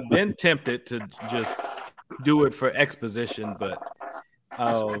 I've been tempted to just do it for exposition, but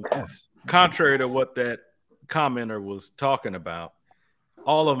contrary to what that commenter was talking about,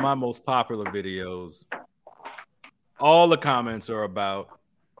 all of my most popular videos, all the comments are about,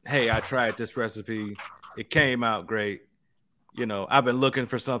 hey, I tried this recipe. It came out great. You know, I've been looking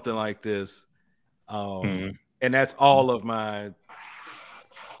for something like this. And that's all of my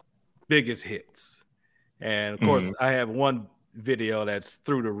biggest hits. And of course, I have one video that's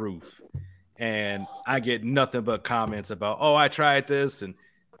through the roof, and I get nothing but comments about, oh, I tried this. And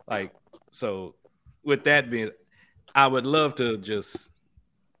like, so with that being, I would love to just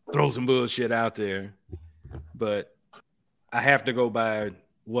throw some bullshit out there, but I have to go by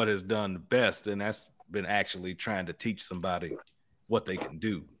what is done best. And that's been actually trying to teach somebody what they can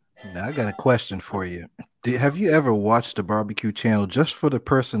do. Now, I got a question for you. Have you ever watched the barbecue channel just for the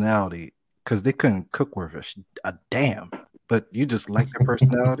personality? Because they couldn't cook worth a damn, but you just like their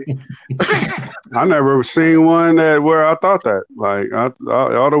personality. I never seen one where I thought that. Like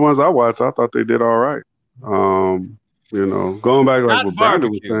all the ones I watched, I thought they did all right. Going back like what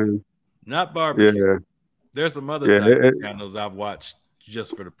Brandon was saying. Not barbecue. Yeah. There's some other type of channels I've watched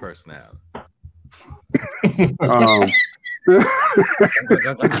just for the personality. Y'all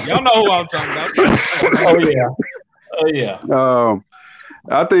know who I'm talking about. Oh yeah.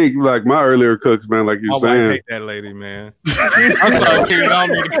 I think like my earlier cooks, man, like you're saying. I hate that lady, man. I'm sorry, King, I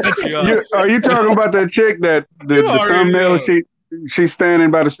don't mean to cut you off. Are you talking about that chick that the thumbnail? She's standing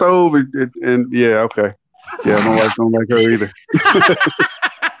by the stove and yeah, okay, yeah, my wife don't like her either.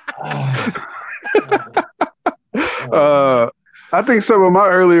 I think some of my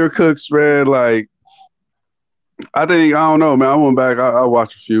earlier cooks, man, like I don't know, man. I went back, I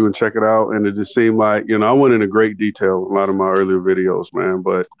watched a few and check it out, and it just seemed like, I went into great detail in a lot of my earlier videos, man.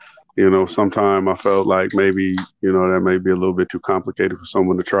 But, sometime I felt like maybe, that may be a little bit too complicated for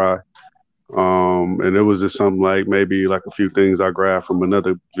someone to try. And it was just something like maybe like a few things I grabbed from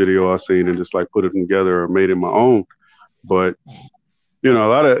another video I seen and just like put it together or made it my own. But, a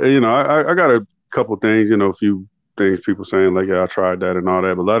lot of, I got a couple things, a few things people saying like, yeah, I tried that and all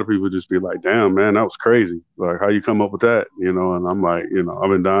that, but a lot of people just be like, damn, man, that was crazy, like how you come up with that, and I'm like, I've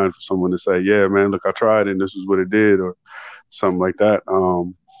been dying for someone to say, yeah, man, look, I tried it and this is what it did, or something like that. I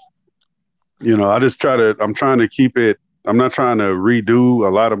just I'm trying to keep it, I'm not trying to redo a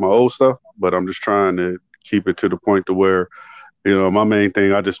lot of my old stuff, but I'm just trying to keep it to the point to where, my main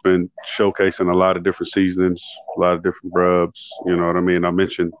thing, I just been showcasing a lot of different seasonings, a lot of different rubs. You know what I mean? I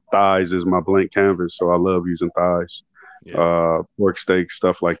mentioned thighs is my blank canvas, so I love using thighs, pork steak,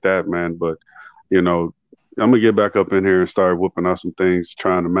 stuff like that, man. But, I'm going to get back up in here and start whooping out some things,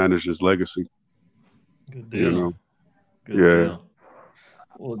 trying to manage this legacy. Good deal. Good deal.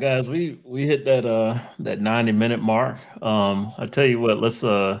 Well, guys, we hit that 90-minute mark. I tell you what, let's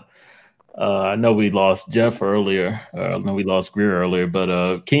I know we lost Jeff earlier. I know we lost Greer earlier,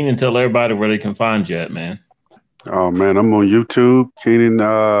 but Keenan, tell everybody where they can find you at, man. Oh, man, I'm on YouTube. Keenan,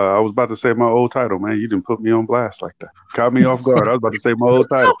 I was about to say my old title, man. You didn't put me on blast like that. Caught me off guard. I was about to say my old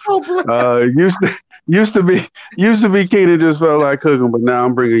title. Used to be Keenan just felt like cooking, but now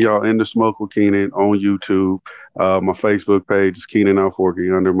I'm bringing y'all In the Smoke with Keenan on YouTube. My Facebook page is Keenan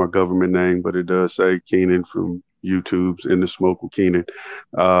Alforky under my government name, but it does say Keenan from YouTube's In the Smoke with Keenan.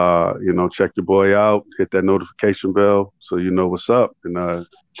 Check your boy out, hit that notification bell so you know what's up, and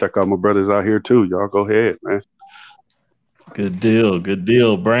check out my brothers out here too. Y'all go ahead, man. Good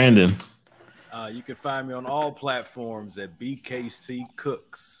deal, Brandon. You can find me on all platforms at BKC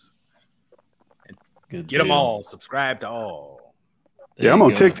Cooks. And get them all. Subscribe to all. Yeah, I'm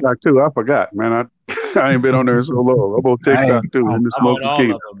on TikTok too. I forgot, man. I ain't been on there so long. I'm on TikTok too. In the Smoke with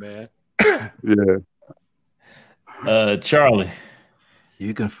Keenan, man. Yeah. Charlie,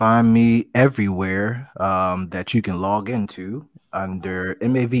 you can find me everywhere that you can log into under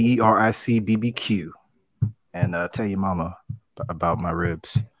MAVERIC BBQ, and tell your mama about my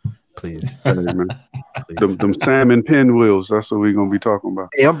ribs, please. Hey, man. Please. Them salmon pinwheels. That's what we're gonna be talking about.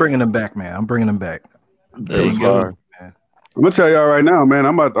 Hey, I'm bringing them back, man. I'm bringing them back. There you go. Man. I'm gonna tell y'all right now, man.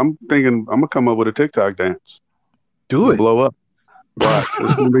 I'm thinking I'm gonna come up with a TikTok dance. Do it. Blow up. Watch.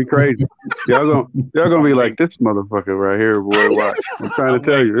 It's gonna be crazy. Y'all gonna be like, this motherfucker right here, boy. Watch. I'm trying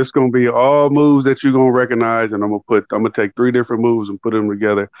to tell you, it's gonna be all moves that you're gonna recognize, and I'm gonna take 3 different moves and put them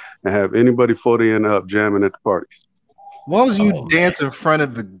together and have anybody 40 and up jamming at the party. As long as you dance in front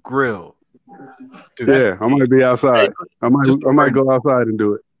of the grill. Dude, yeah, I might be outside. I might go outside and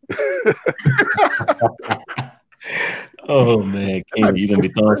do it. Oh man, King, you're gonna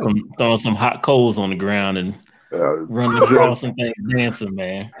be throwing some hot coals on the ground and running across and things, dancing,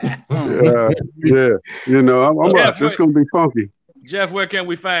 man. Yeah. I'm watching. It's gonna be funky. Jeff, where can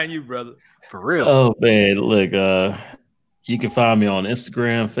we find you, brother? For real. Oh man, look, you can find me on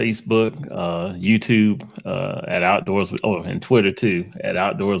Instagram, Facebook, YouTube, at Outdoors with, and Twitter too, at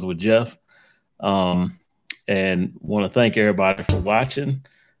Outdoors with Jeff. And want to thank everybody for watching.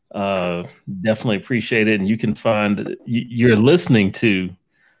 Definitely appreciate it. And you can find you're listening to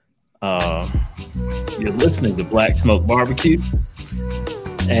Black Smoke Barbecue.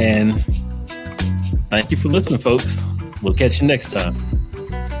 And thank you for listening, folks. We'll catch you next time.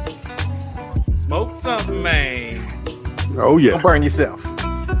 Smoke something, man. Oh yeah. Don't burn yourself.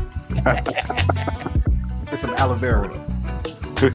 Get some aloe vera.